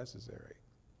Medicaid isn't necessary.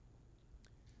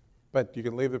 But you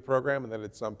can leave the program, and then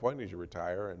at some point, as you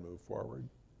retire and move forward,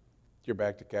 you're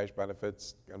back to cash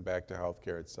benefits and back to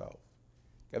healthcare itself.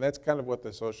 And that's kind of what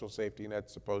the social safety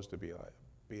net's supposed to be like.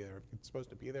 It's supposed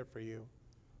to be there for you,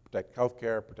 protect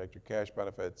healthcare, protect your cash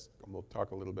benefits, and we'll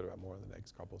talk a little bit about more in the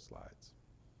next couple slides.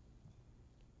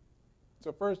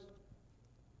 So first,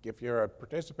 if you're a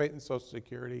participant in Social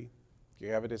Security, if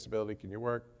you have a disability, can you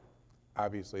work?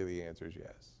 Obviously, the answer is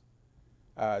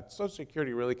yes. Social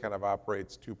Security really kind of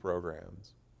operates two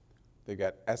programs. They've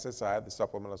got SSI, the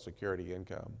Supplemental Security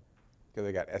Income, because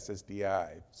they got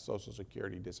SSDI, Social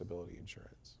Security Disability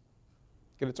Insurance.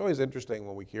 And it's always interesting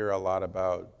when we hear a lot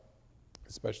about,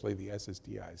 especially the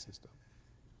SSDI system.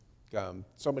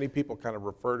 So many people kind of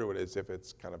refer to it as if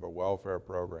it's kind of a welfare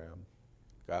program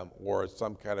or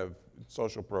some kind of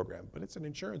social program, but it's an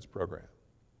insurance program.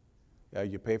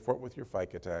 You pay for it with your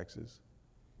FICA taxes.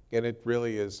 And it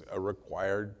really is a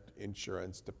required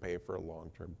insurance to pay for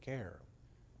long-term care.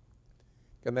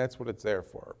 And that's what it's there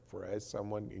for as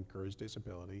someone incurs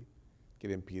disability,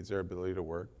 it impedes their ability to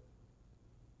work,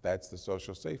 that's the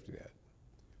social safety net.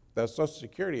 Now, Social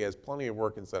Security has plenty of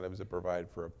work incentives that provide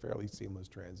for a fairly seamless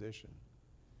transition.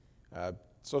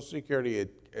 Social Security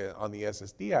on the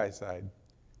SSDI side,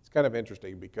 it's kind of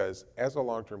interesting because as a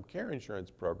long-term care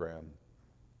insurance program,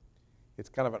 it's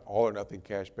kind of an all or nothing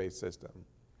cash-based system.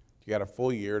 You got a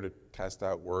full year to test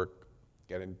out work.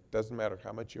 It doesn't matter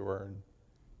how much you earn.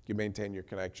 You maintain your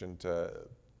connection to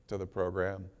the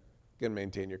program. You can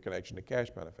maintain your connection to cash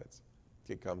benefits.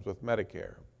 It comes with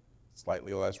Medicare,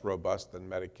 slightly less robust than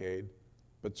Medicaid,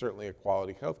 but certainly a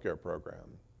quality healthcare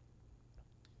program.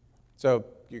 So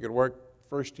you could work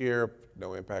first year,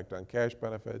 no impact on cash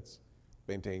benefits,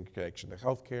 maintain connection to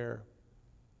healthcare.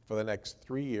 For the next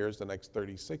 3 years, the next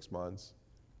 36 months,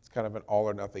 it's kind of an all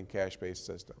or nothing cash-based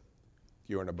system. If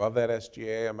you earn above that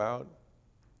SGA amount,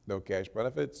 no cash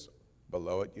benefits.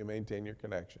 Below it, you maintain your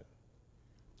connection.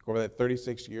 Over that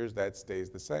 36 years, that stays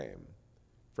the same.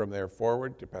 From there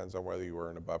forward, depends on whether you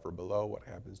earn above or below what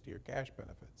happens to your cash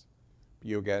benefits.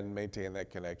 You again maintain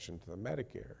that connection to the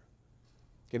Medicare.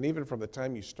 And even from the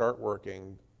time you start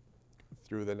working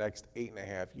through the next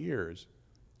 8.5 years,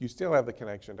 you still have the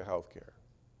connection to healthcare.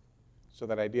 So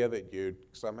that idea that you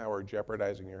somehow are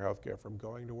jeopardizing your healthcare from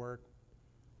going to work,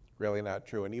 really not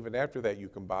true. And even after that, you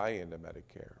can buy into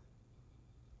Medicare.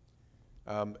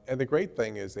 And the great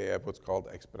thing is they have what's called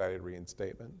expedited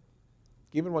reinstatement.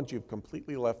 Even once you've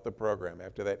completely left the program,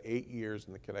 after that 8 years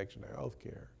in the connection to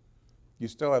healthcare, you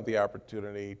still have the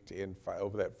opportunity to,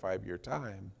 over that 5-year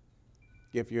time,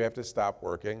 if you have to stop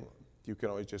working, you can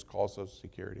always just call Social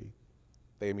Security.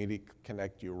 They immediately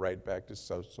connect you right back to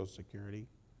Social Security,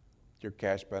 your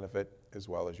cash benefit, as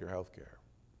well as your healthcare.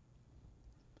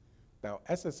 Now,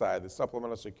 SSI, the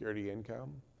Supplemental Security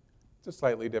Income, it's a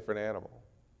slightly different animal.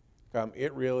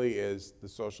 It really is the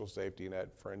social safety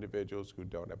net for individuals who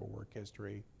don't have a work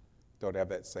history, don't have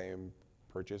that same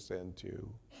purchase into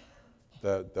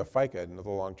the FICA and the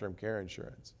long-term care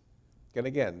insurance. And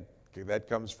again, that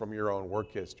comes from your own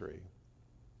work history.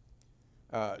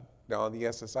 Now on the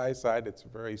SSI side, it's a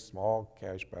very small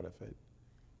cash benefit.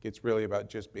 It's really about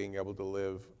just being able to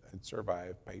live and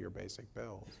survive, pay your basic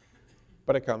bills.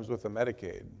 But it comes with a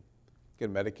Medicaid.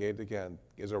 And Medicaid, again,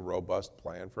 is a robust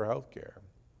plan for health care.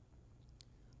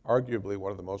 Arguably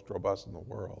one of the most robust in the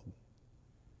world.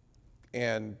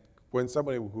 And when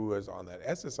somebody who is on that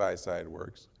SSI side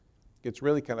works, it's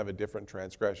really kind of a different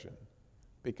transgression,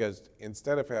 because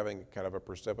instead of having kind of a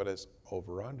precipitous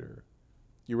over-under,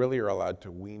 you really are allowed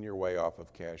to wean your way off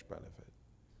of cash benefit.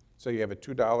 So you have a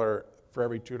 $2, for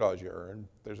every $2 you earn,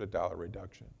 there's a $1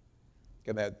 reduction.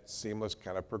 And that seamless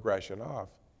kind of progression off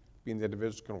means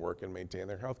individuals can work and maintain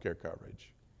their health care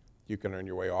coverage. You can earn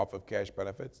your way off of cash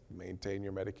benefits, maintain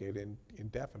your Medicaid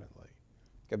indefinitely.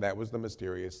 And that was the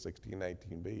mysterious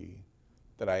 1619B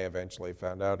that I eventually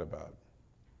found out about.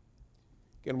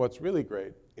 Again, what's really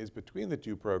great is between the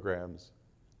two programs,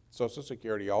 Social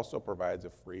Security also provides a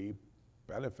free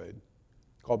benefit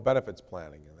called benefits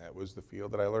planning, and that was the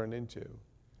field that I learned into.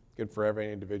 And for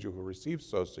every individual who receives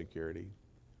Social Security,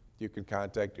 you can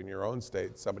contact in your own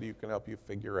state somebody who can help you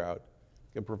figure out,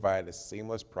 can provide a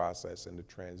seamless process into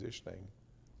transitioning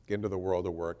into the world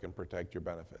of work and protect your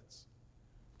benefits.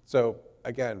 So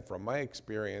again, from my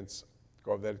experience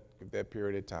over that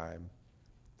period of time,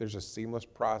 there's a seamless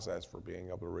process for being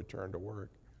able to return to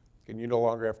work. And you no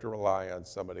longer have to rely on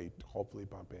somebody to hopefully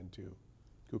bump into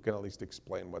who can at least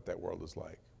explain what that world is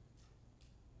like.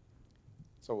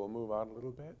 So we'll move on a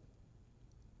little bit.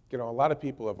 A lot of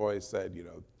people have always said,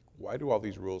 why do all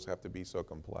these rules have to be so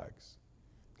complex?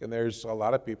 And there's a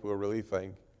lot of people who really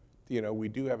think, we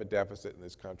do have a deficit in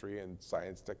this country in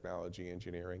science, technology,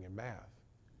 engineering, and math.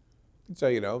 And so,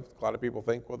 a lot of people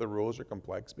think, well, the rules are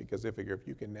complex because they figure if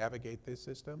you can navigate this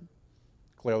system,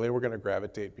 clearly we're going to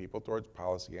gravitate people towards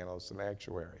policy analysts and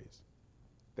actuaries.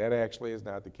 That actually is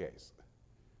not the case.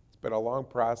 It's been a long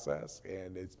process,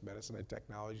 and as medicine and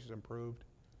technology has improved,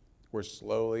 we're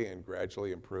slowly and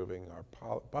gradually improving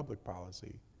our public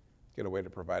policy in a way to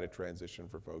provide a transition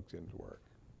for folks into work.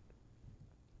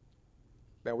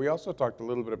 Now, we also talked a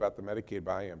little bit about the Medicaid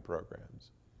buy-in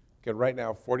programs. Right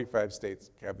now, 45 states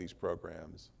have these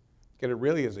programs. It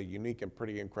really is a unique and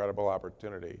pretty incredible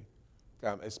opportunity,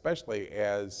 especially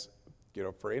as,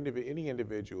 for any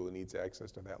individual who needs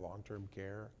access to that long-term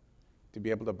care, to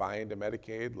be able to buy into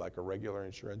Medicaid like a regular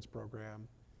insurance program,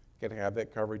 can have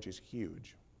that coverage is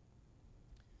huge.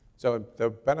 So the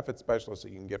benefit specialists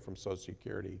that you can get from Social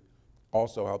Security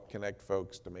also help connect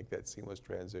folks to make that seamless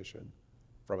transition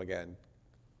from, again,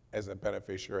 as a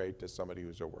beneficiary to somebody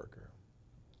who's a worker.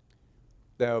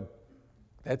 Now,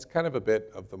 that's kind of a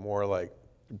bit of the more like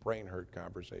brain hurt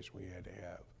conversation we had to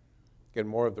have. Again,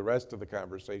 more of the rest of the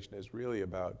conversation is really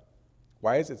about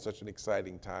why is it such an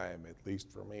exciting time, at least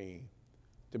for me,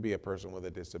 to be a person with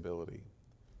a disability?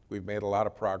 We've made a lot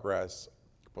of progress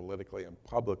politically and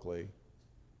publicly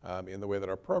in the way that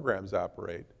our programs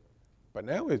operate, but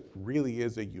now it really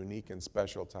is a unique and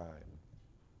special time.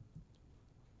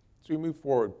 As we move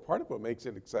forward, part of what makes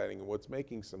it exciting and what's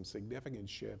making some significant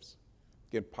shifts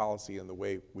in policy and the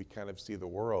way we kind of see the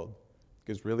world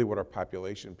is really what our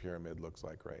population pyramid looks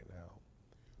like right now.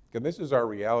 And this is our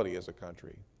reality as a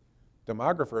country.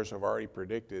 Demographers have already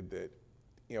predicted that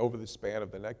over the span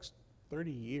of the next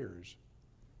 30 years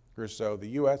or so, the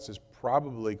US is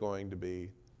probably going to be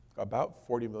about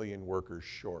 40 million workers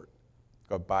short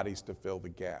of bodies to fill the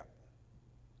gap.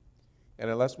 And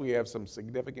unless we have some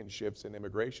significant shifts in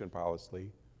immigration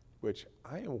policy, which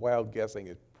I am wild guessing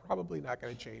is probably not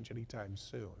going to change anytime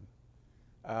soon,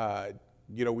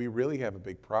 we really have a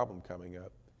big problem coming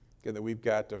up. And that we've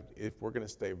got to, if we're going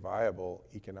to stay viable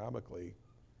economically,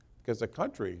 because a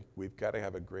country, we've got to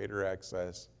have a greater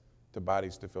access to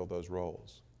bodies to fill those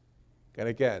roles. And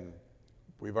again,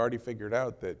 we've already figured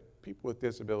out that people with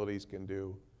disabilities can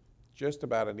do just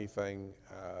about anything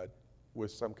with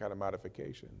some kind of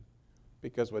modification.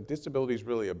 Because what disability is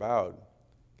really about,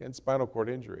 again, spinal cord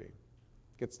injury,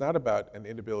 it's not about an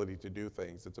inability to do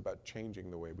things, it's about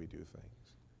changing the way we do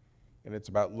things. And it's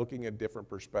about looking at different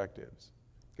perspectives.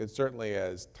 Because certainly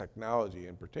as technology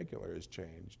in particular has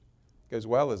changed, as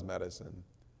well as medicine,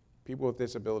 people with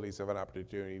disabilities have an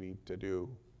opportunity to do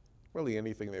really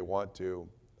anything they want to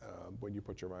when you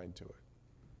put your mind to it.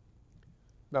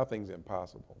 Nothing's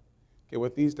impossible. Okay,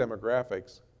 with these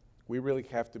demographics, we really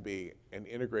have to be an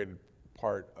integrated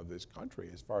part of this country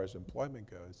as far as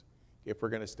employment goes if we're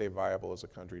going to stay viable as a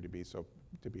country to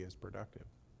be as productive.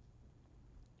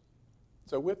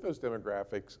 So with those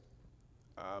demographics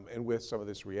and with some of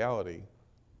this reality,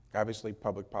 obviously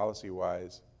public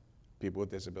policy-wise, people with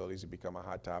disabilities have become a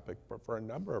hot topic, but for a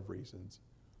number of reasons.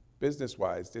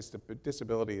 Business-wise,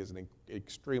 disability is an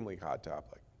extremely hot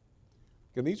topic.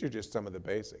 And these are just some of the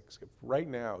basics. If right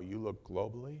now you look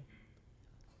globally,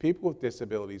 people with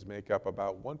disabilities make up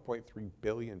about 1.3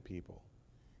 billion people.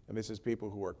 And this is people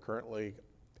who are currently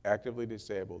actively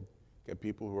disabled and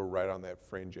people who are right on that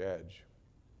fringe edge.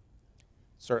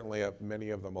 Certainly many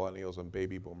of the millennials and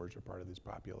baby boomers are part of this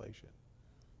population.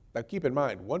 Now keep in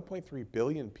mind, 1.3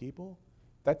 billion people,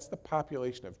 that's the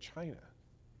population of China.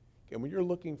 And when you're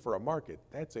looking for a market,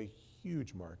 that's a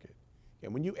huge market.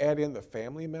 And when you add in the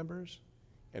family members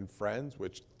and friends,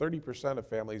 which 30% of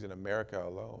families in America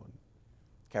alone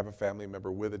have a family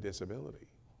member with a disability,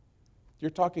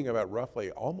 you're talking about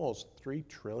roughly almost 3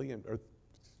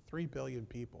 billion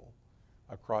people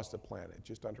across the planet,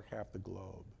 just under half the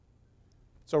globe.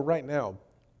 So right now,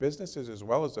 businesses as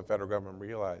well as the federal government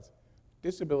realize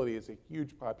disability is a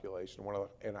huge population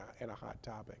and a hot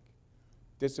topic.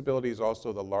 Disability is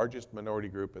also the largest minority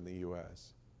group in the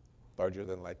US, larger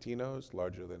than Latinos,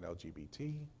 larger than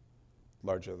LGBT,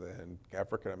 larger than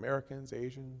African Americans,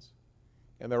 Asians,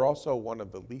 and they're also one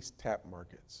of the least tapped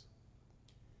markets.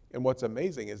 And what's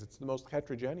amazing is it's the most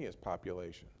heterogeneous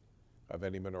population of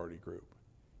any minority group.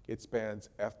 It spans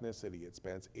ethnicity, it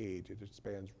spans age, it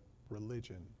spans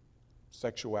religion,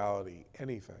 sexuality,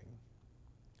 anything.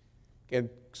 And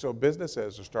so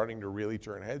businesses are starting to really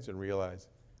turn heads and realize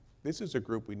this is a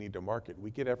group we need to market.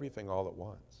 We get everything all at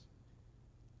once.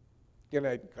 And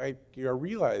I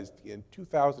realized in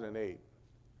 2008,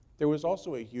 there was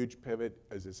also a huge pivot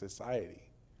as a society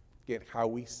in how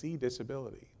we see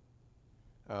disability.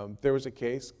 There was a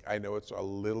case, I know it's a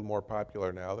little more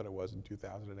popular now than it was in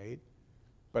 2008,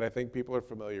 but I think people are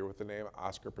familiar with the name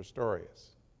Oscar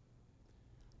Pistorius.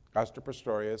 Oscar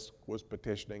Pistorius was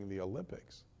petitioning the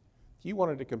Olympics. He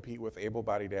wanted to compete with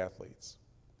able-bodied athletes.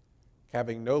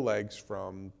 Having no legs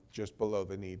from just below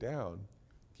the knee down,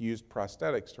 he used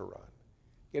prosthetics to run.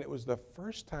 And it was the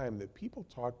first time that people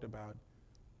talked about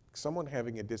someone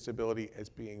having a disability as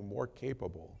being more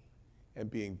capable and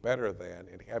being better than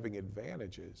and having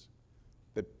advantages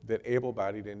that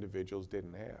able-bodied individuals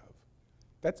didn't have.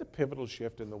 That's a pivotal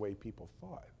shift in the way people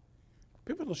thought.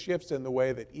 Pivotal shifts in the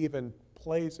way that even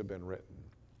plays have been written,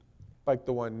 like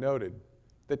the one noted,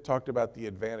 that talked about the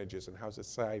advantages and how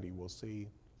society will see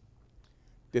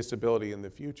disability in the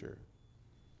future.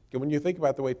 And when you think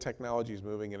about the way technology is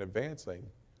moving and advancing,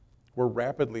 we're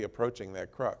rapidly approaching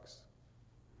that crux.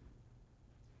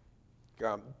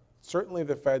 Certainly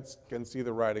the feds can see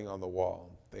the writing on the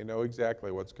wall. They know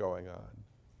exactly what's going on.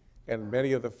 And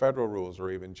many of the federal rules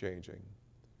are even changing.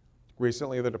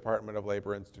 Recently, the Department of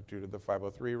Labor instituted the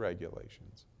 503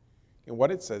 regulations. And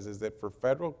what it says is that for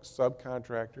federal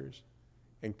subcontractors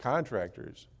and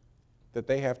contractors, that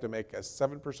they have to make a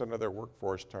 7% of their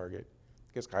workforce target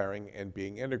is hiring and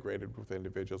being integrated with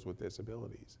individuals with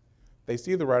disabilities. They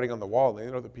see the writing on the wall, and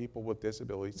they know that people with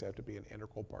disabilities have to be an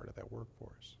integral part of that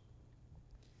workforce.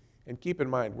 And keep in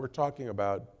mind, we're talking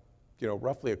about,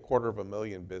 roughly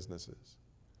 250,000 businesses.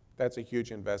 That's a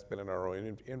huge investment in our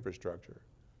own infrastructure.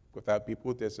 Without people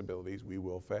with disabilities, we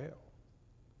will fail.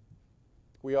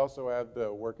 We also have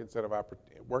the Work Incentive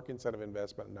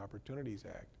Investment and Opportunities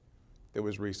Act that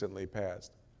was recently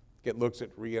passed. It looks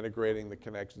at reintegrating the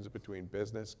connections between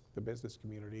the business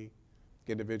community,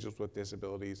 individuals with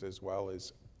disabilities, as well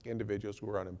as individuals who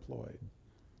are unemployed,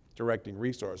 directing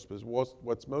resources.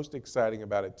 What's most exciting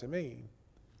about it to me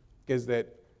is that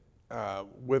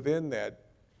within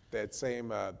that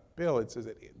same bill, it says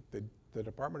that the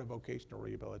Department of Vocational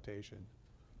Rehabilitation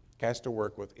has to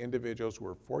work with individuals who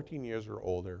are 14 years or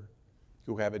older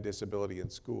who have a disability in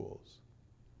schools.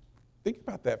 Think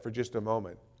about that for just a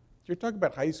moment. You're talking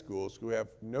about high schools who have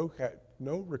no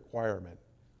requirement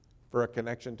for a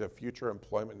connection to future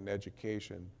employment and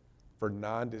education for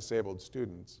non-disabled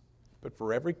students, but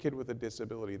for every kid with a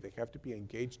disability, they have to be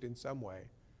engaged in some way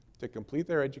to complete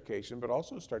their education, but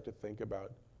also start to think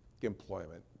about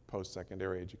employment,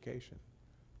 post-secondary education.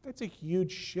 That's a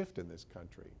huge shift in this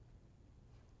country.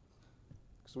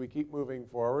 So we keep moving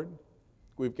forward.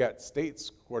 We've got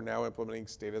states who are now implementing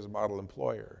state as a model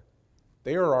employer.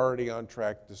 They are already on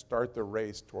track to start the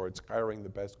race towards hiring the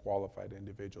best qualified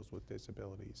individuals with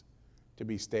disabilities to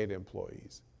be state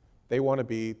employees. They want to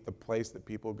be the place that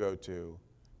people go to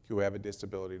who have a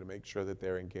disability to make sure that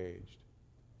they're engaged.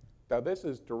 Now, this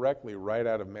is directly right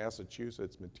out of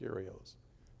Massachusetts materials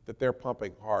that they're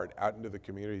pumping hard out into the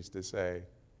communities to say,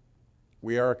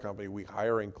 we are a company, we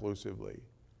hire inclusively.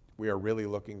 We are really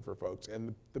looking for folks.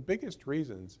 And the biggest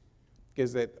reasons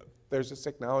is that there's this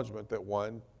acknowledgement that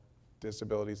one,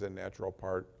 disability is a natural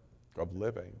part of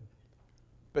living.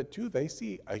 But two, they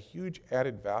see a huge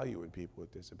added value in people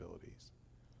with disabilities.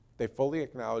 They fully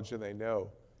acknowledge and they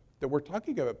know that we're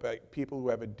talking about people who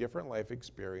have a different life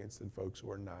experience than folks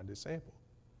who are non-disabled.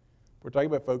 We're talking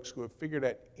about folks who have figured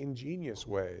out ingenious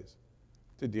ways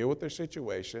to deal with their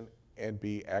situation and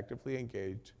be actively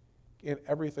engaged in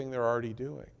everything they're already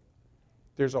doing.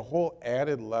 There's a whole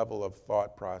added level of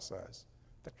thought process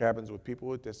that happens with people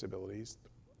with disabilities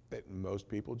that most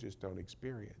people just don't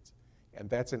experience. And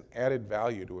that's an added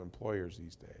value to employers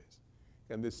these days.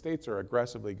 And the states are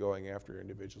aggressively going after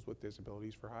individuals with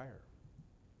disabilities for hire.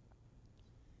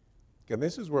 And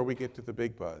this is where we get to the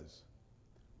big buzz.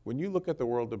 When you look at the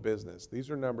world of business, these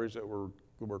are numbers that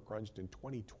were crunched in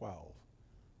 2012.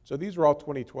 So these are all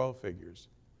 2012 figures.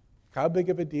 How big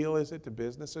of a deal is it to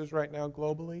businesses right now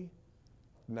globally?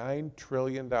 $9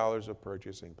 trillion of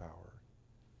purchasing power.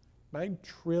 $9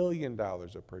 trillion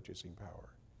of purchasing power.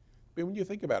 I mean, when you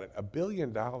think about it, $1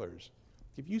 billion,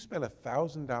 if you spend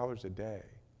 $1,000 a day,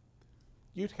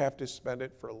 you'd have to spend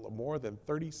it for more than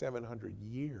 3,700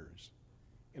 years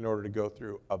in order to go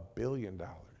through $1 billion.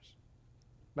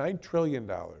 $9 trillion,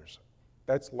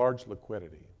 that's large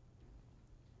liquidity.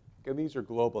 And these are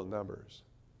global numbers.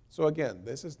 So again,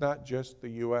 this is not just the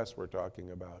US we're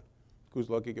talking about, who's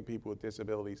looking at people with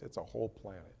disabilities, it's a whole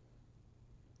planet.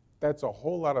 That's a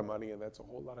whole lot of money and that's a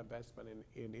whole lot of investment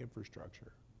in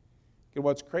infrastructure. And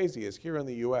what's crazy is here in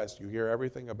the US, you hear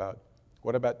everything about,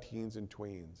 what about teens and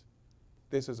tweens?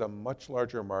 This is a much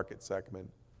larger market segment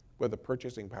with a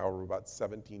purchasing power of about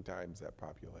 17 times that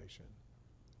population.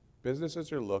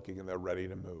 Businesses are looking and they're ready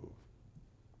to move.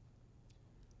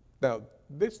 Now,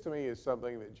 this to me is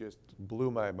something that just blew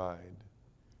my mind.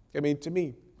 I mean, to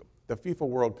me, the FIFA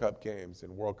World Cup games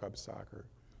and World Cup soccer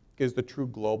is the true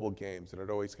global games, and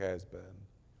it always has been.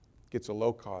 It's a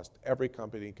low cost, every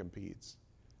company competes.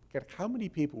 Yet how many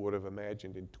people would have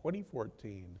imagined in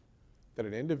 2014 that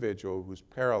an individual who's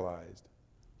paralyzed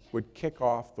would kick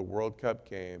off the World Cup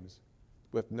games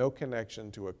with no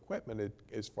connection to equipment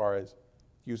as far as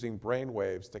using brain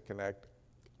waves to connect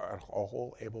a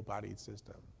whole able-bodied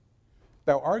system?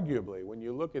 Now, arguably, when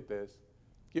you look at this,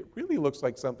 it really looks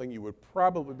like something you would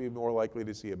probably be more likely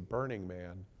to see at Burning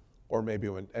Man or maybe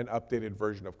an updated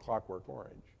version of Clockwork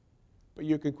Orange. But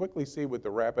you can quickly see with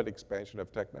the rapid expansion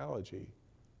of technology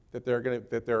that there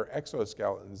are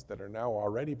exoskeletons that are now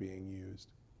already being used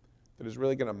that is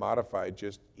really going to modify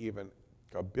just even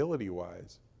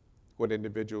ability-wise what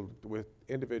individuals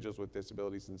with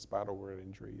disabilities and spinal cord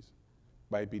injuries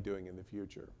might be doing in the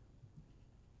future.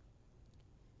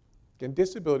 And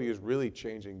disability is really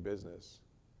changing business.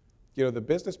 The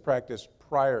business practice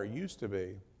prior used to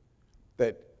be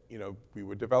that, we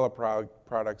would develop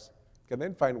products and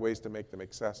then find ways to make them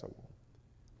accessible.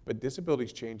 But disability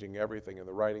is changing everything, and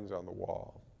the writing's on the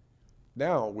wall.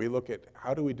 Now we look at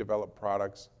how do we develop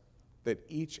products that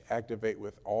each activate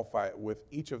with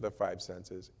each of the 5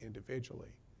 senses individually,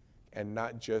 and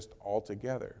not just all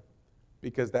together,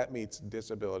 because that meets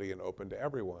disability and open to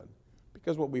everyone.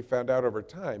 Because what we found out over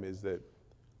time is that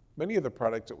many of the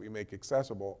products that we make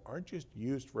accessible aren't just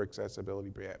used for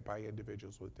accessibility by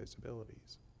individuals with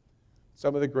disabilities.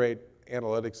 Some of the great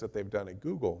analytics that they've done at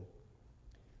Google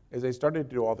is they started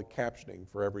to do all the captioning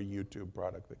for every YouTube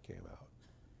product that came out.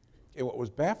 And what was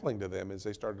baffling to them is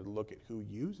they started to look at who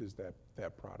uses that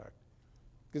product,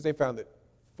 because they found that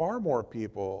far more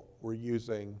people were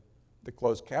using the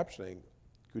closed captioning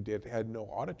who had no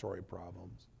auditory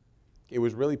problems. It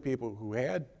was really people who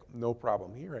had no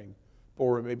problem hearing, but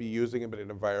were maybe using them in an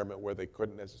environment where they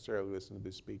couldn't necessarily listen to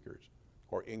the speakers,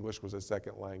 or English was a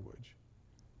second language.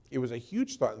 It was a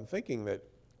huge thought in thinking that,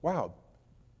 wow,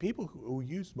 people who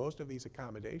use most of these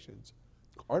accommodations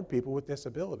aren't people with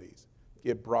disabilities.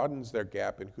 It broadens their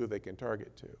gap in who they can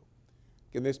target to.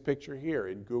 In this picture here,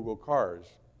 in Google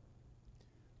Cars,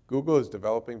 Google is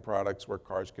developing products where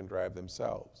cars can drive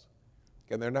themselves.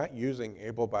 And they're not using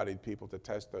able-bodied people to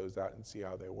test those out and see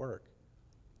how they work.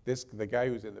 The guy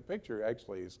who's in the picture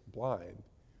actually is blind,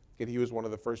 and he was one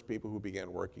of the first people who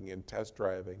began working in test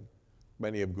driving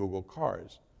many of Google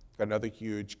Cars. Another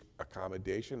huge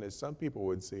accommodation, as some people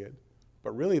would see it,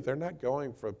 but really they're not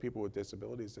going for people with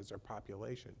disabilities as their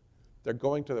population. They're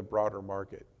going to the broader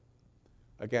market.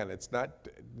 Again, it's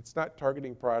not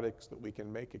targeting products that we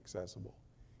can make accessible.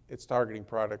 It's targeting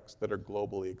products that are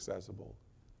globally accessible,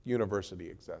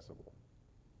 university accessible.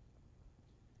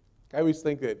 I always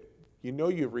think that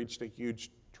you've reached a huge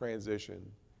transition,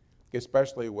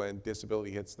 especially when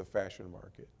disability hits the fashion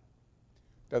market.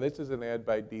 Now this is an ad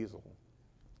by Diesel.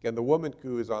 And the woman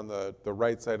who is on the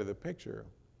right side of the picture,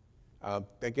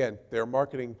 again, they're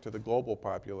marketing to the global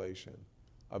population,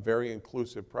 a very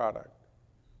inclusive product.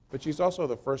 But she's also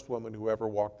the first woman who ever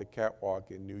walked the catwalk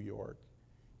in New York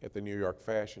at the New York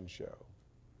Fashion Show.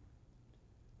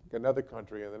 Another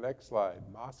country in the next slide,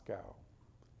 Moscow.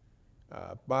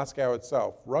 Moscow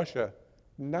itself, Russia,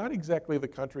 not exactly the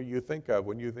country you think of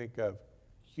when you think of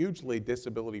hugely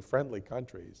disability-friendly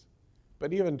countries.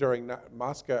 But even during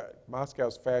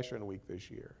Moscow's Fashion Week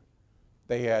this year,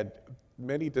 they had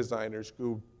many designers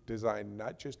who designed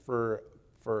not just for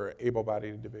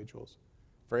able-bodied individuals,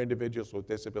 for individuals with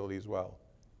disabilities as well.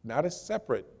 Not a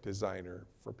separate designer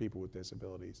for people with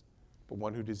disabilities, but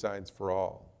one who designs for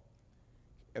all.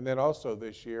 And then also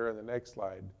this year, in the next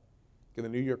slide, in the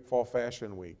New York Fall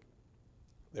Fashion Week,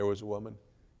 there was a woman,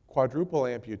 quadruple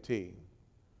amputee,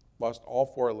 lost all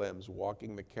 4 limbs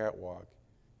walking the catwalk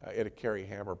at a Carrie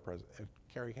Hammer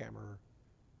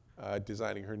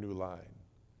designing her new line.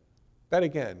 That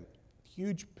again,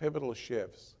 huge pivotal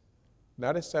shifts,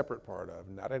 not a separate part of,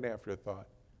 not an afterthought,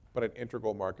 but an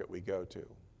integral market we go to.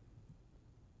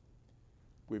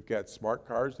 We've got smart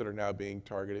cars that are now being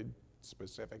targeted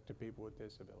specific to people with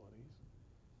disabilities.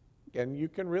 And you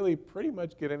can really pretty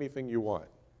much get anything you want,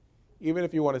 even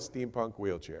if you want a steampunk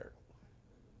wheelchair.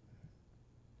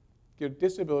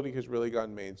 Disability has really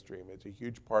gone mainstream. It's a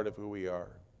huge part of who we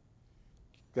are.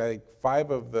 I think 5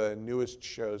 of the newest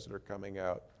shows that are coming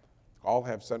out all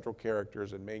have central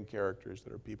characters and main characters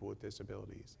that are people with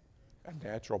disabilities, a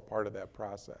natural part of that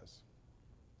process.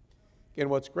 And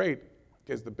what's great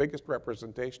is the biggest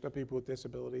representation of people with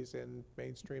disabilities in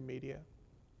mainstream media,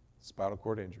 spinal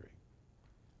cord injury.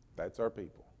 That's our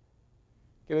people.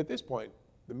 And at this point,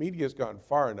 the media's gone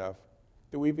far enough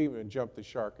that we've even jumped the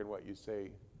shark in what you say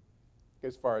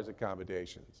as far as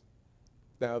accommodations.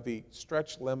 Now the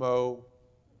stretch limo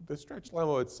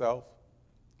itself,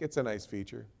 it's a nice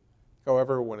feature.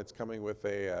 However, when it's coming with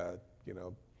a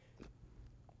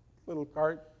little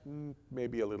cart,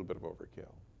 maybe a little bit of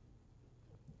overkill.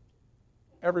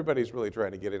 Everybody's really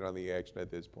trying to get in on the action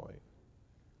at this point.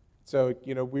 So,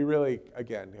 we really,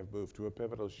 again, have moved to a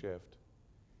pivotal shift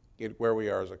in where we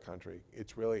are as a country.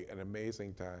 It's really an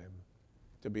amazing time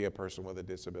to be a person with a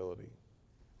disability.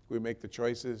 We make the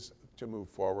choices to move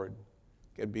forward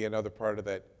and be another part of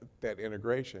that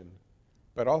integration,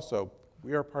 but also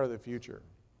we are part of the future.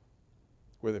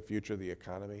 We're the future of the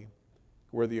economy.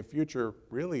 We're the future,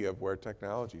 really, of where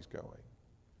technology is going.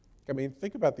 I mean,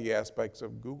 think about the aspects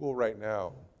of Google right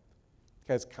now.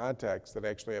 It has contacts that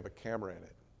actually have a camera in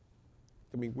it.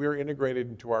 I mean, we're integrated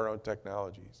into our own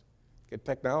technologies. And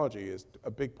technology is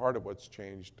a big part of what's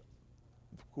changed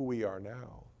who we are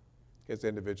now as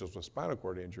individuals with spinal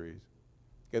cord injuries,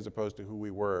 as opposed to who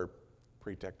we were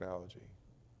pre-technology.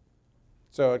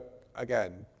 So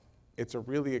again, it's a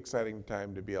really exciting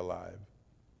time to be alive.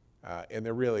 And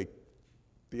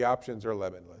the options are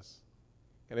limitless.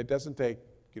 And it doesn't take,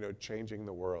 changing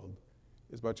the world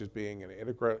as much as being an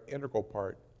integral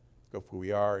part of who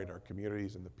we are in our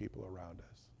communities and the people around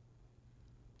us.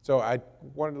 So I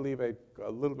wanted to leave a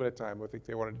little bit of time. I think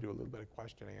they wanted to do a little bit of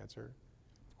question and answer,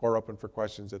 or open for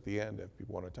questions at the end if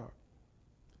people want to talk.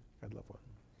 I'd love one.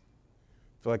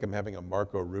 I feel like I'm having a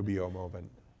Marco Rubio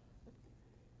moment.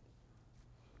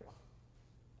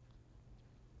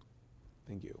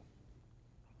 Thank you.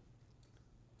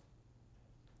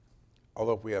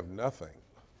 Although if we have nothing,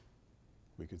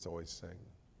 we could always sing.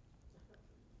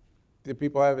 Did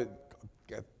people have it?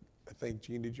 I think,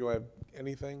 Jean, did you have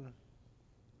anything?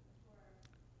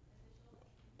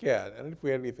 Yeah, and if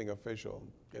we had anything official,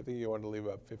 I think you wanted to leave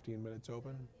about 15 minutes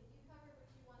open. If you covered what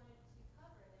you wanted to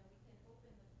cover, then we can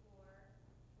open the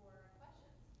floor for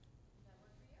questions. Does that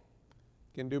work for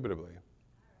you? Indubitably.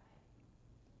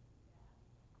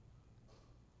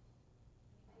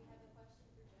 Anybody have a question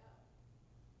for Joe?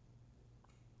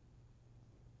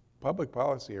 Public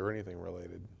policy or anything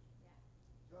related.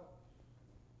 Joe,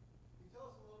 can you tell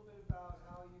us a little bit about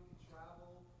how you can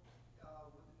travel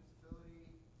with a disability?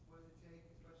 What does it take,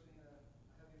 especially in a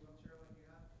heavy wheelchair like you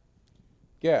have?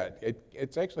 Yeah,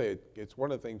 it's actually, it's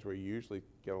one of the things where you usually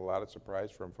get a lot of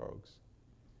surprise from folks.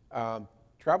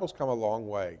 Travel's come a long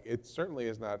way. It certainly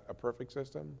is not a perfect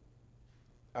system,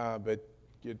 but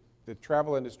the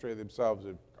travel industry themselves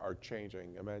are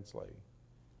changing immensely.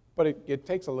 But it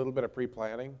takes a little bit of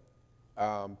pre-planning.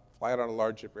 Fly out on a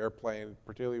large airplane,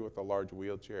 particularly with a large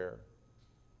wheelchair.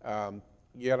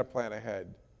 You got to plan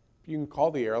ahead. You can call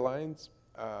the airlines,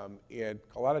 and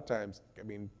a lot of times,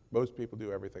 most people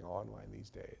do everything online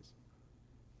these days.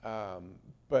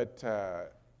 But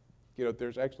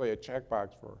there's actually a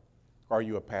checkbox for, are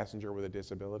you a passenger with a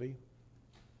disability?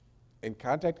 And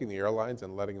contacting the airlines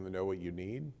and letting them know what you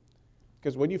need.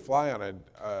 Because when you fly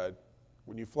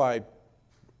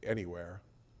anywhere,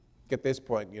 at this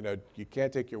point, you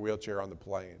can't take your wheelchair on the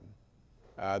plane.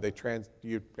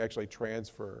 You actually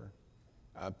transfer.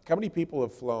 How many people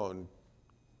have flown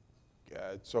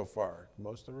so far?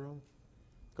 Most of the room?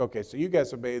 Okay, so you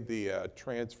guys have made the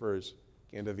transfers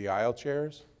into the aisle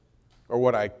chairs, or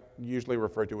what I usually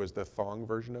refer to as the thong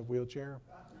version of wheelchair.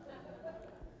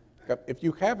 If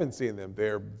you haven't seen them,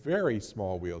 they're very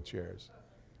small wheelchairs.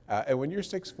 And when you're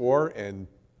 6'4" and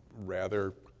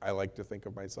rather, I like to think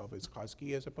of myself as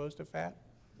husky as opposed to fat,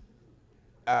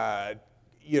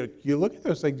 you look at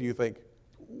those things and you think,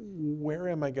 where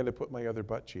am I going to put my other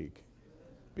butt cheek?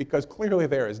 Because clearly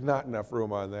there is not enough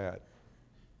room on that.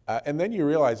 And then you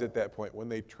realize at that point, when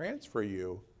they transfer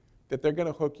you, that they're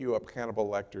going to hook you up Hannibal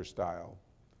Lecter style.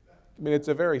 It's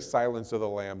a very Silence of the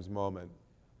Lambs moment.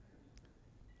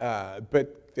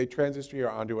 But they transition you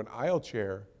onto an aisle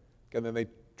chair, and then they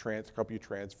help you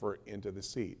transfer into the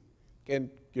seat. And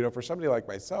for somebody like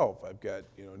myself, I've got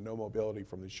no mobility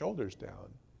from the shoulders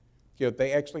down.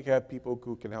 They actually have people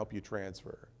who can help you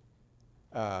transfer.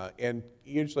 And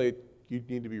usually you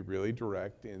need to be really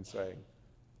direct in saying,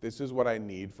 this is what I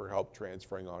need for help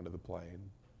transferring onto the plane,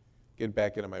 getting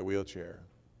back into my wheelchair.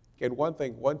 And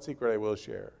one secret I will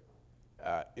share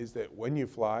is that when you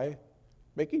fly,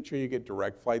 making sure you get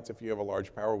direct flights if you have a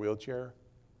large power wheelchair,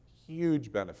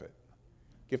 huge benefit.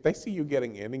 If they see you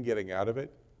getting in and getting out of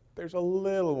it, there's a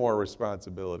little more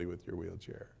responsibility with your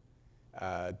wheelchair.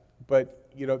 But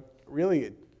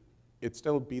really, it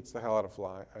still beats the hell out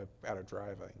of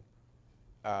driving.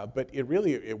 But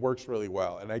it works really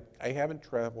well. And I haven't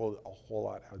traveled a whole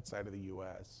lot outside of the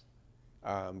U.S.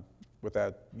 With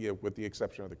the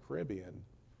exception of the Caribbean.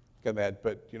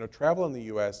 But travel in the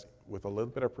U.S. with a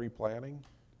little bit of pre-planning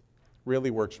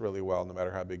really works really well, no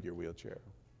matter how big your wheelchair.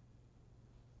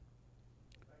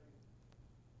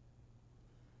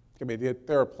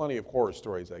 There are plenty of horror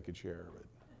stories I could share. But.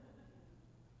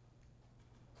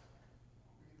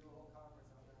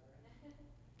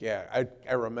 Yeah,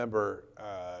 I remember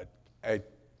I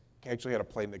actually had a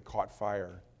plane that caught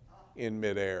fire in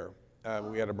midair.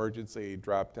 We had emergency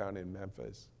drop down in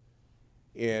Memphis.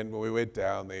 And when we went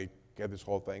down, they had this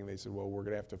whole thing. They said, well, we're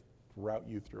going to have to route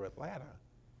you through Atlanta.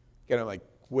 And I'm like,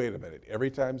 wait a minute. Every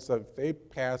time if they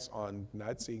pass on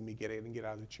not seeing me get in and get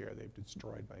out of the chair, they've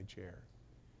destroyed my chair.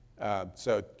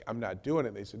 So I'm not doing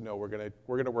it. They said, no, we're going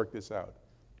to work this out.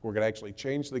 We're going to actually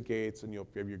change the gates, and you'll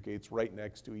have your gates right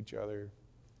next to each other.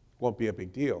 Won't be a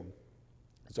big deal.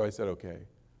 So I said, okay.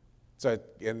 So,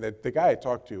 and the guy I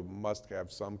talked to must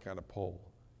have some kind of pull,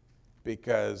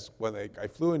 because when I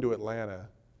flew into Atlanta,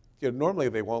 normally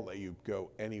they won't let you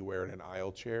go anywhere in an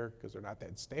aisle chair because they're not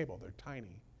that stable, they're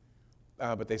tiny.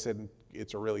 But they said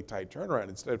it's a really tight turnaround.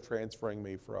 Instead of transferring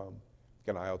me from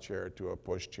an aisle chair to a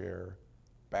push chair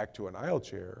back to an aisle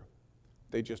chair,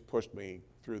 they just pushed me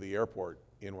through the airport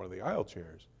in one of the aisle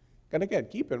chairs. And again,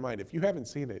 keep in mind, if you haven't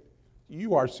seen it,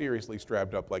 you are seriously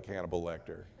strapped up like Hannibal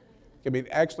Lecter. I mean,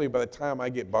 actually, by the time I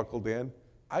get buckled in,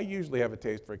 I usually have a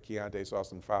taste for Chianti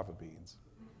sauce and fava beans.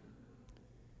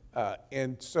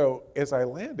 And so as I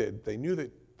landed, they knew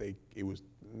that it was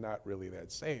not really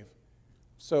that safe.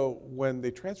 So when they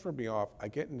transferred me off, I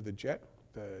get into the jet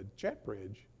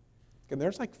bridge, and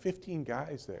there's like 15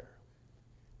 guys there.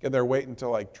 And they're waiting to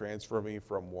like transfer me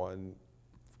from one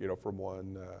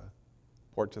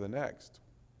port to the next.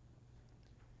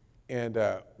 And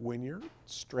when you're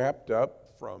strapped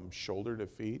up from shoulder to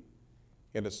feet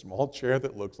in a small chair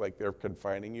that looks like they're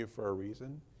confining you for a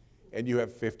reason, and you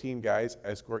have 15 guys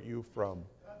escort you from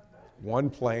one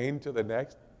plane to the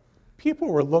next, people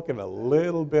were looking a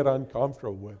little bit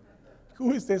uncomfortable with,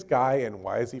 who is this guy and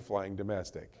why is he flying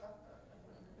domestic?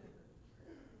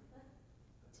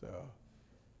 So,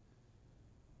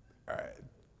 all right.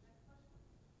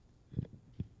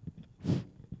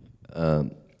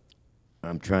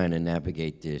 I'm trying to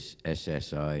navigate this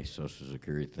SSI, Social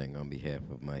Security thing, on behalf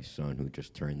of my son who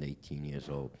just turned 18 years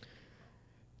old.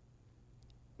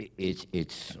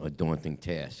 It's a daunting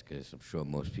task, as I'm sure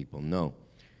most people know.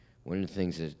 One of the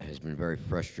things that has been very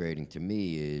frustrating to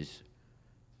me is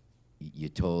you're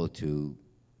told to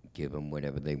give them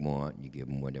whatever they want, you give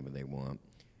them whatever they want,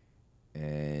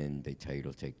 and they tell you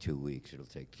it'll take 2 weeks, it'll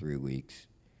take 3 weeks,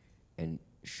 and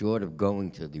short of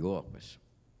going to the office,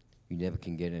 you never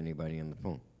can get anybody on the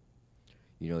phone.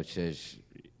 You know, it says,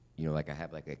 you know, like I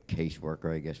have like a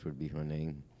caseworker, I guess would be her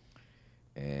name.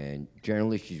 And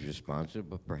generally she's responsive,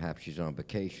 but perhaps she's on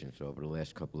vacation. So over the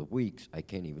last couple of weeks, I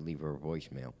can't even leave her a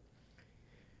voicemail.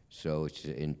 So it's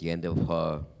in the end of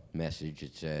her message,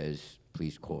 it says,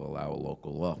 please call our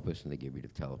local office, and they give you the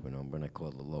telephone number, and I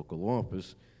call the local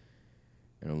office.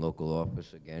 And the local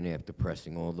office, again, after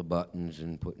pressing all the buttons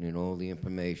and putting in all the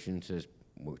information, says,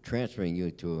 we're transferring you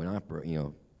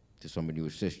to to somebody to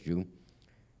assist you,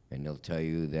 and they'll tell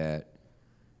you that,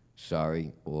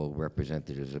 sorry, all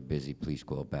representatives are busy, please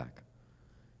call back.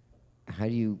 How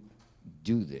do you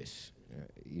do this?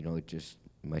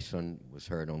 My son was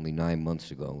hurt only 9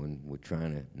 months ago, and we're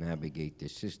trying to navigate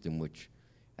this system, which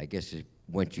I guess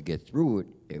once you get through it,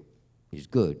 it is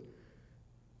good.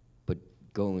 But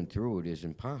going through it is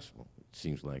impossible, it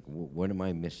seems like. What am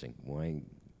I missing? Why?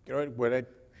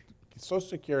 Social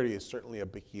Security is certainly a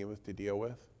behemoth to deal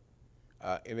with,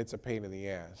 and it's a pain in the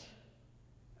ass.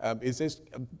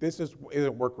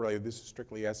 Isn't work related? This is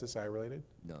strictly SSI related?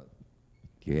 No.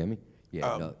 Can you hear me?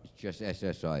 Yeah, no, it's just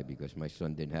SSI because my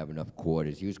son didn't have enough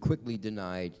quarters. He was quickly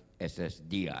denied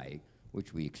SSDI,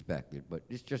 which we expected, but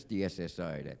it's just the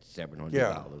SSI, that's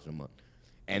 $700 a month,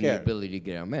 and the ability to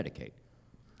get on Medicaid.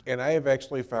 And I have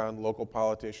actually found local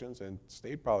politicians and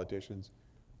state politicians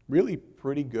really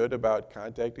pretty good about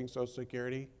contacting Social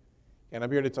Security. And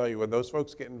I'm here to tell you, when those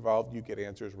folks get involved, you get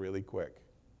answers really quick.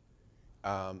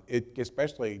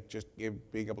 Especially just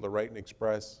being able to write and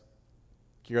express,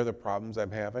 here are the problems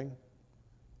I'm having.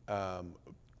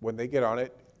 When they get on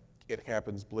it, it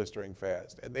happens blistering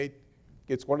fast. And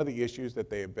it's one of the issues that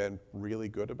they have been really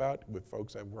good about with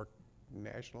folks I've worked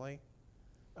nationally.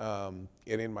 And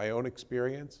in my own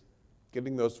experience,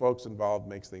 getting those folks involved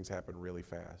makes things happen really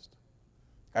fast.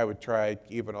 I would try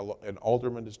even an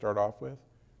alderman to start off with,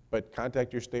 but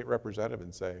contact your state representative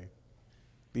and say,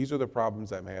 these are the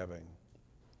problems I'm having.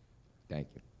 Thank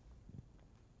you.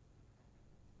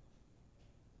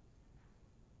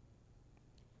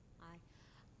 Hi.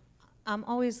 I'm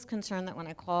always concerned that when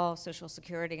I call Social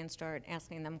Security and start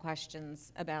asking them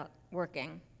questions about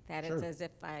working, that it's as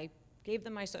if I gave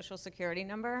them my Social Security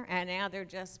number, and now they're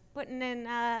just putting in,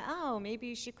 oh,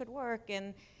 maybe she could work,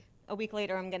 and a week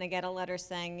later I'm going to get a letter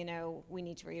saying, we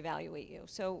need to reevaluate you.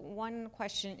 So one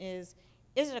question is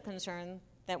it a concern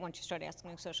that once you start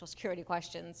asking Social Security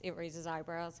questions, it raises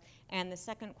eyebrows? And the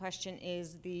second question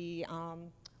is the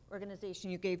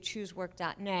organization you gave,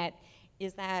 ChooseWork.net,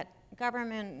 is that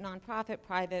government, nonprofit,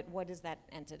 private? What is that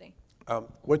entity? I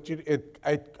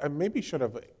maybe should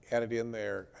have added in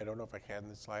there, I don't know if I had in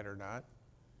the slide or not,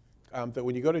 that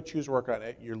when you go to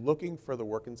ChooseWork.net, you're looking for the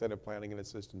Work Incentive Planning and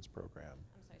Assistance Program.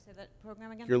 I'm sorry, say that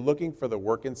program again? You're looking for the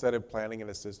Work Incentive Planning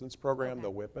and Assistance Program,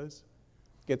 the WIPAs.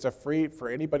 It's a free, for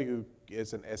anybody who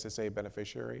is an SSA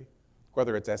beneficiary,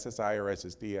 whether it's SSI or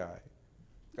SSDI,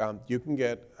 you can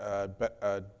get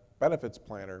a benefits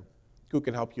planner who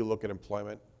can help you look at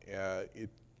employment,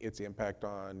 its impact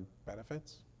on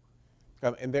benefits,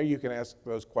 And there you can ask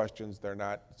those questions. They're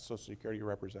not Social Security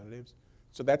representatives.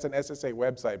 So that's an SSA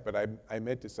website, but I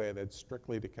meant to say that's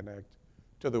strictly to connect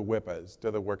to the WIPAs,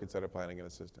 to the Work Incentive Planning and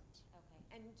Assistance.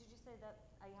 Okay, and did you say that,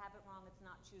 I have it wrong, it's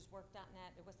not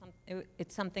choosework.net, it was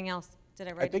it's something else? Did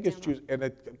I write it down? I think it's choose,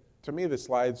 and to me, the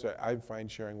slides, I'm fine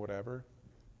sharing whatever.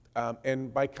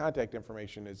 And my contact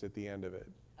information is at the end of it.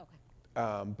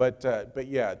 Okay, But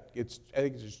yeah, I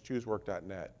think it's just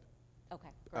choosework.net. okay,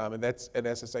 great. And that's an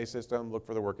SSA system. Look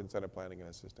for the Work Incentive Planning and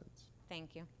Assistance.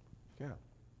 Thank you. Yeah.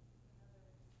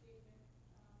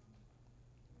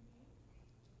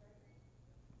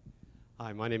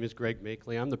 Hi, my name is Greg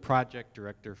Makeley. I'm the project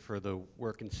director for the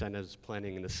Work Incentives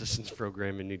Planning and Assistance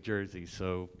Program in New Jersey.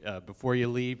 So before you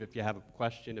leave, if you have a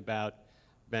question about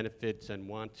benefits and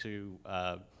want to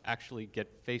actually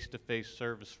get face-to-face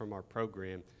service from our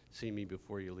program, see me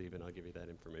before you leave and I'll give you that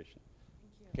information.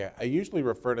 Yeah, I usually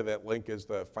refer to that link as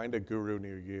the Find a Guru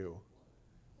Near You.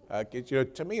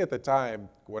 'Cause, to me at the time,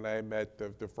 when I met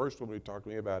the first one who talked to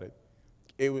me about it,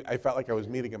 I felt like I was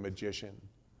meeting a magician.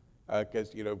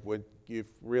 Because, when you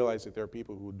realize that there are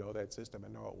people who know that system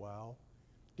and know it well,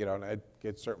 and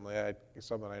it's certainly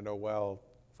something I know well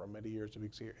from many years of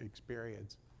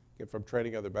experience, from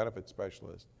training other benefit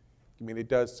specialists. I mean, it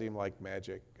does seem like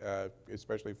magic,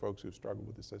 especially folks who struggle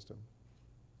with the system.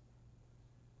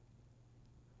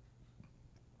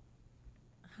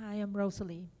 Hi, I'm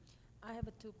Rosalie. I have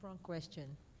a two-pronged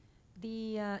question.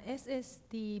 The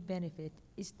SSD benefit,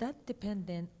 is that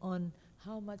dependent on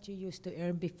how much you used to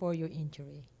earn before your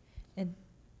injury? And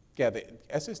Yeah, the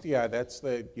SSDI, that's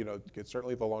it's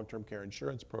certainly the long-term care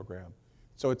insurance program.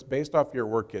 So it's based off your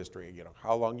work history,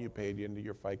 how long you paid into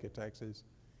your FICA taxes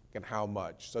and how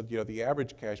much. So, the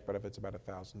average cash benefit's about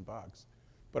 $1,000,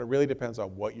 but it really depends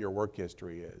on what your work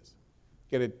history is.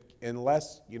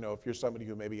 Unless, if you're somebody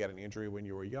who maybe had an injury when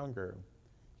you were younger,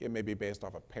 it may be based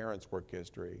off a parent's work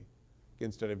history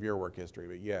instead of your work history,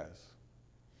 but yes.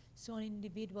 so an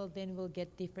individual then will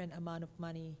get different amount of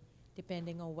money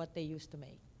depending on what they used to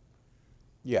make.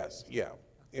 Yes, yeah.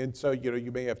 And so,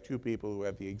 you may have two people who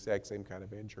have the exact same kind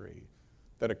of injury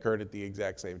that occurred at the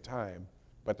exact same time,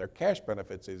 but their cash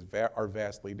benefits are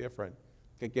vastly different,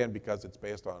 again, because it's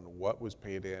based on what was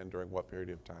paid in during what period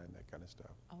of time, that kind of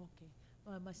stuff. Oh,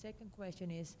 okay. My second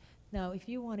question is, now if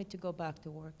you wanted to go back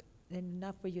to work, then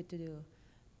enough for you to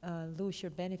lose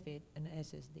your benefit in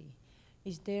SSD,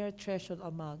 is there a threshold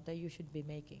amount that you should be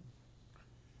making?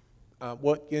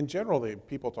 Well, in general,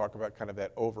 people talk about kind of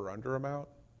that over-under amount,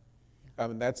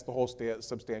 and that's the whole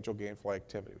substantial gainful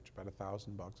activity, which is about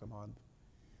 $1,000 a month.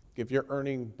 If you're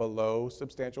earning below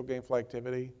substantial gainful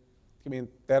activity,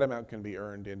 that amount can be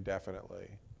earned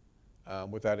indefinitely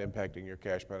without impacting your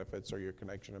cash benefits or your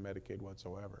connection to Medicaid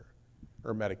whatsoever,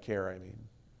 or Medicare, I mean.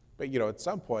 But, at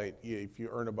some point, if you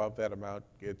earn above that amount,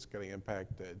 it's going to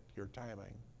impact your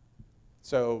timing.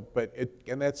 So,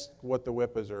 and that's what the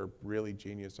WIPAs are really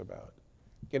genius about.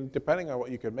 And depending on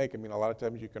what you can make, a lot of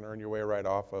times you can earn your way right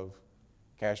off of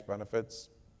cash benefits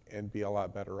and be a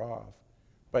lot better off.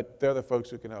 But they're the folks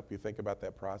who can help you think about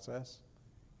that process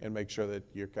and make sure that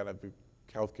your kind of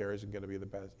healthcare isn't going to be the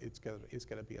best. It's going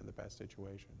to be in the best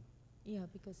situation. Yeah,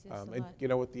 because it's a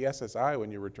And lot. with the SSI,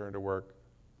 when you return to work,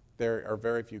 there are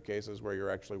very few cases where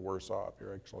you're actually worse off.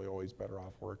 You're actually always better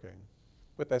off working.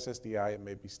 With SSDI, it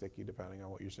may be sticky depending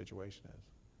on what your situation is.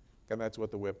 And that's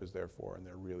what the WIP is there for, and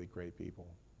they're really great people.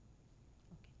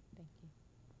 Okay, thank you.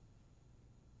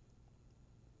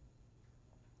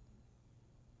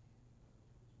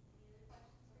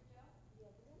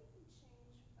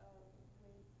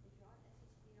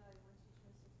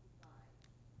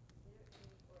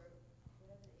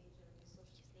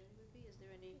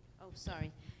 Oh,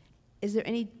 sorry. Is there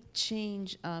any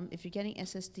change if you're getting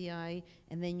SSDI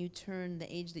and then you turn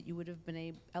the age that you would have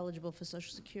been eligible for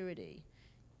Social Security?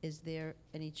 Is there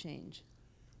any change?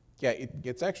 Yeah,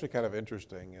 it's actually kind of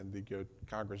interesting, and the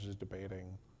Congress is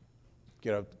debating,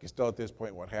 still at this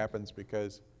point what happens,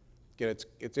 because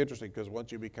it's interesting because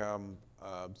once you become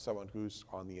someone who's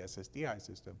on the SSDI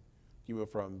system, you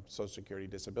move from Social Security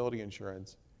disability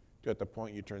insurance to at the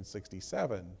point you turn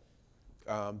 67.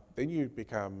 Then you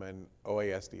become an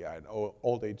OASDI, an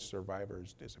Old Age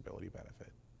Survivors Disability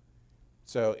Benefit.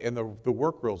 So, and the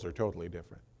work rules are totally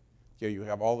different. You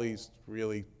have all these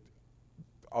really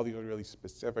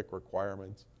specific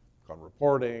requirements on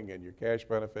reporting and your cash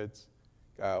benefits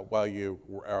while you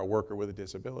are a worker with a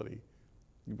disability.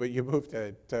 But you move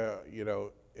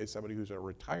to as somebody who's a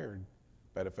retired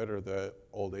benefit or the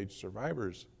Old Age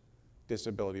Survivors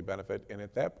Disability Benefit, and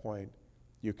at that point,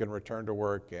 you can return to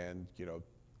work and,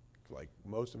 like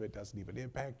most of it doesn't even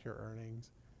impact your earnings.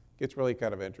 It's really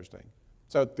kind of interesting.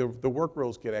 So the work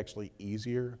rules get actually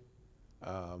easier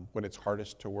when it's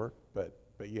hardest to work, but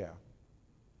yeah.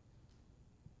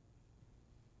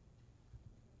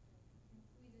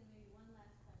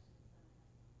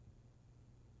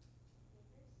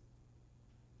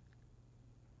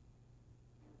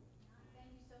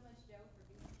 Thank you so much, Joe, for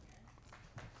being here.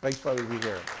 Thanks for letting me be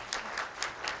here.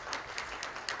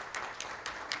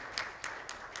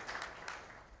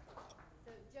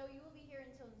 So, Joe, you will be here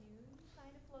until noon,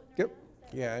 kind of floating Yep. around? Is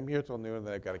that Yeah, I'm here till noon, and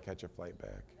then I've got to catch a flight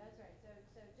back. That's right.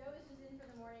 So Joe is just in for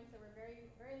the morning, so we're very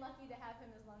lucky to have him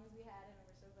as long as we had him, and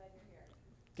we're so glad you're here.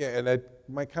 Yeah, and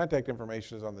my contact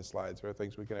information is on the slides. There are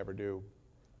things we can ever do.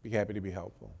 Be happy to be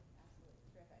helpful. Absolutely.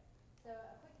 Terrific. So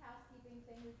a quick housekeeping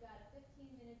thing. We've got a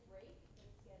 15-minute break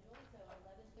that's scheduled, so at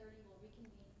 11:30 we'll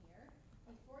reconvene here.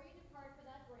 Before you depart for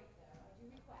that break, though, I do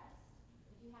request,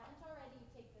 if you haven't already, you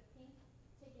take the pink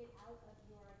ticket out of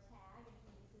your tag, and if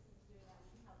the assistant's doing that, we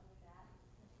can help you with that,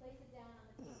 and place it down on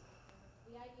the table. And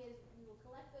the idea is we will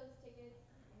collect those tickets,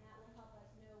 and that will help us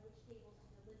know which tables to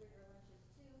deliver your lunches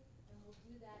to, and we'll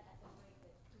do that at the break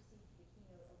that precedes the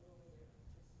keynote a little later this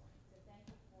morning. So thank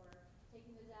you for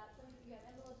taking those out. Some of you have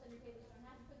envelopes on your tables.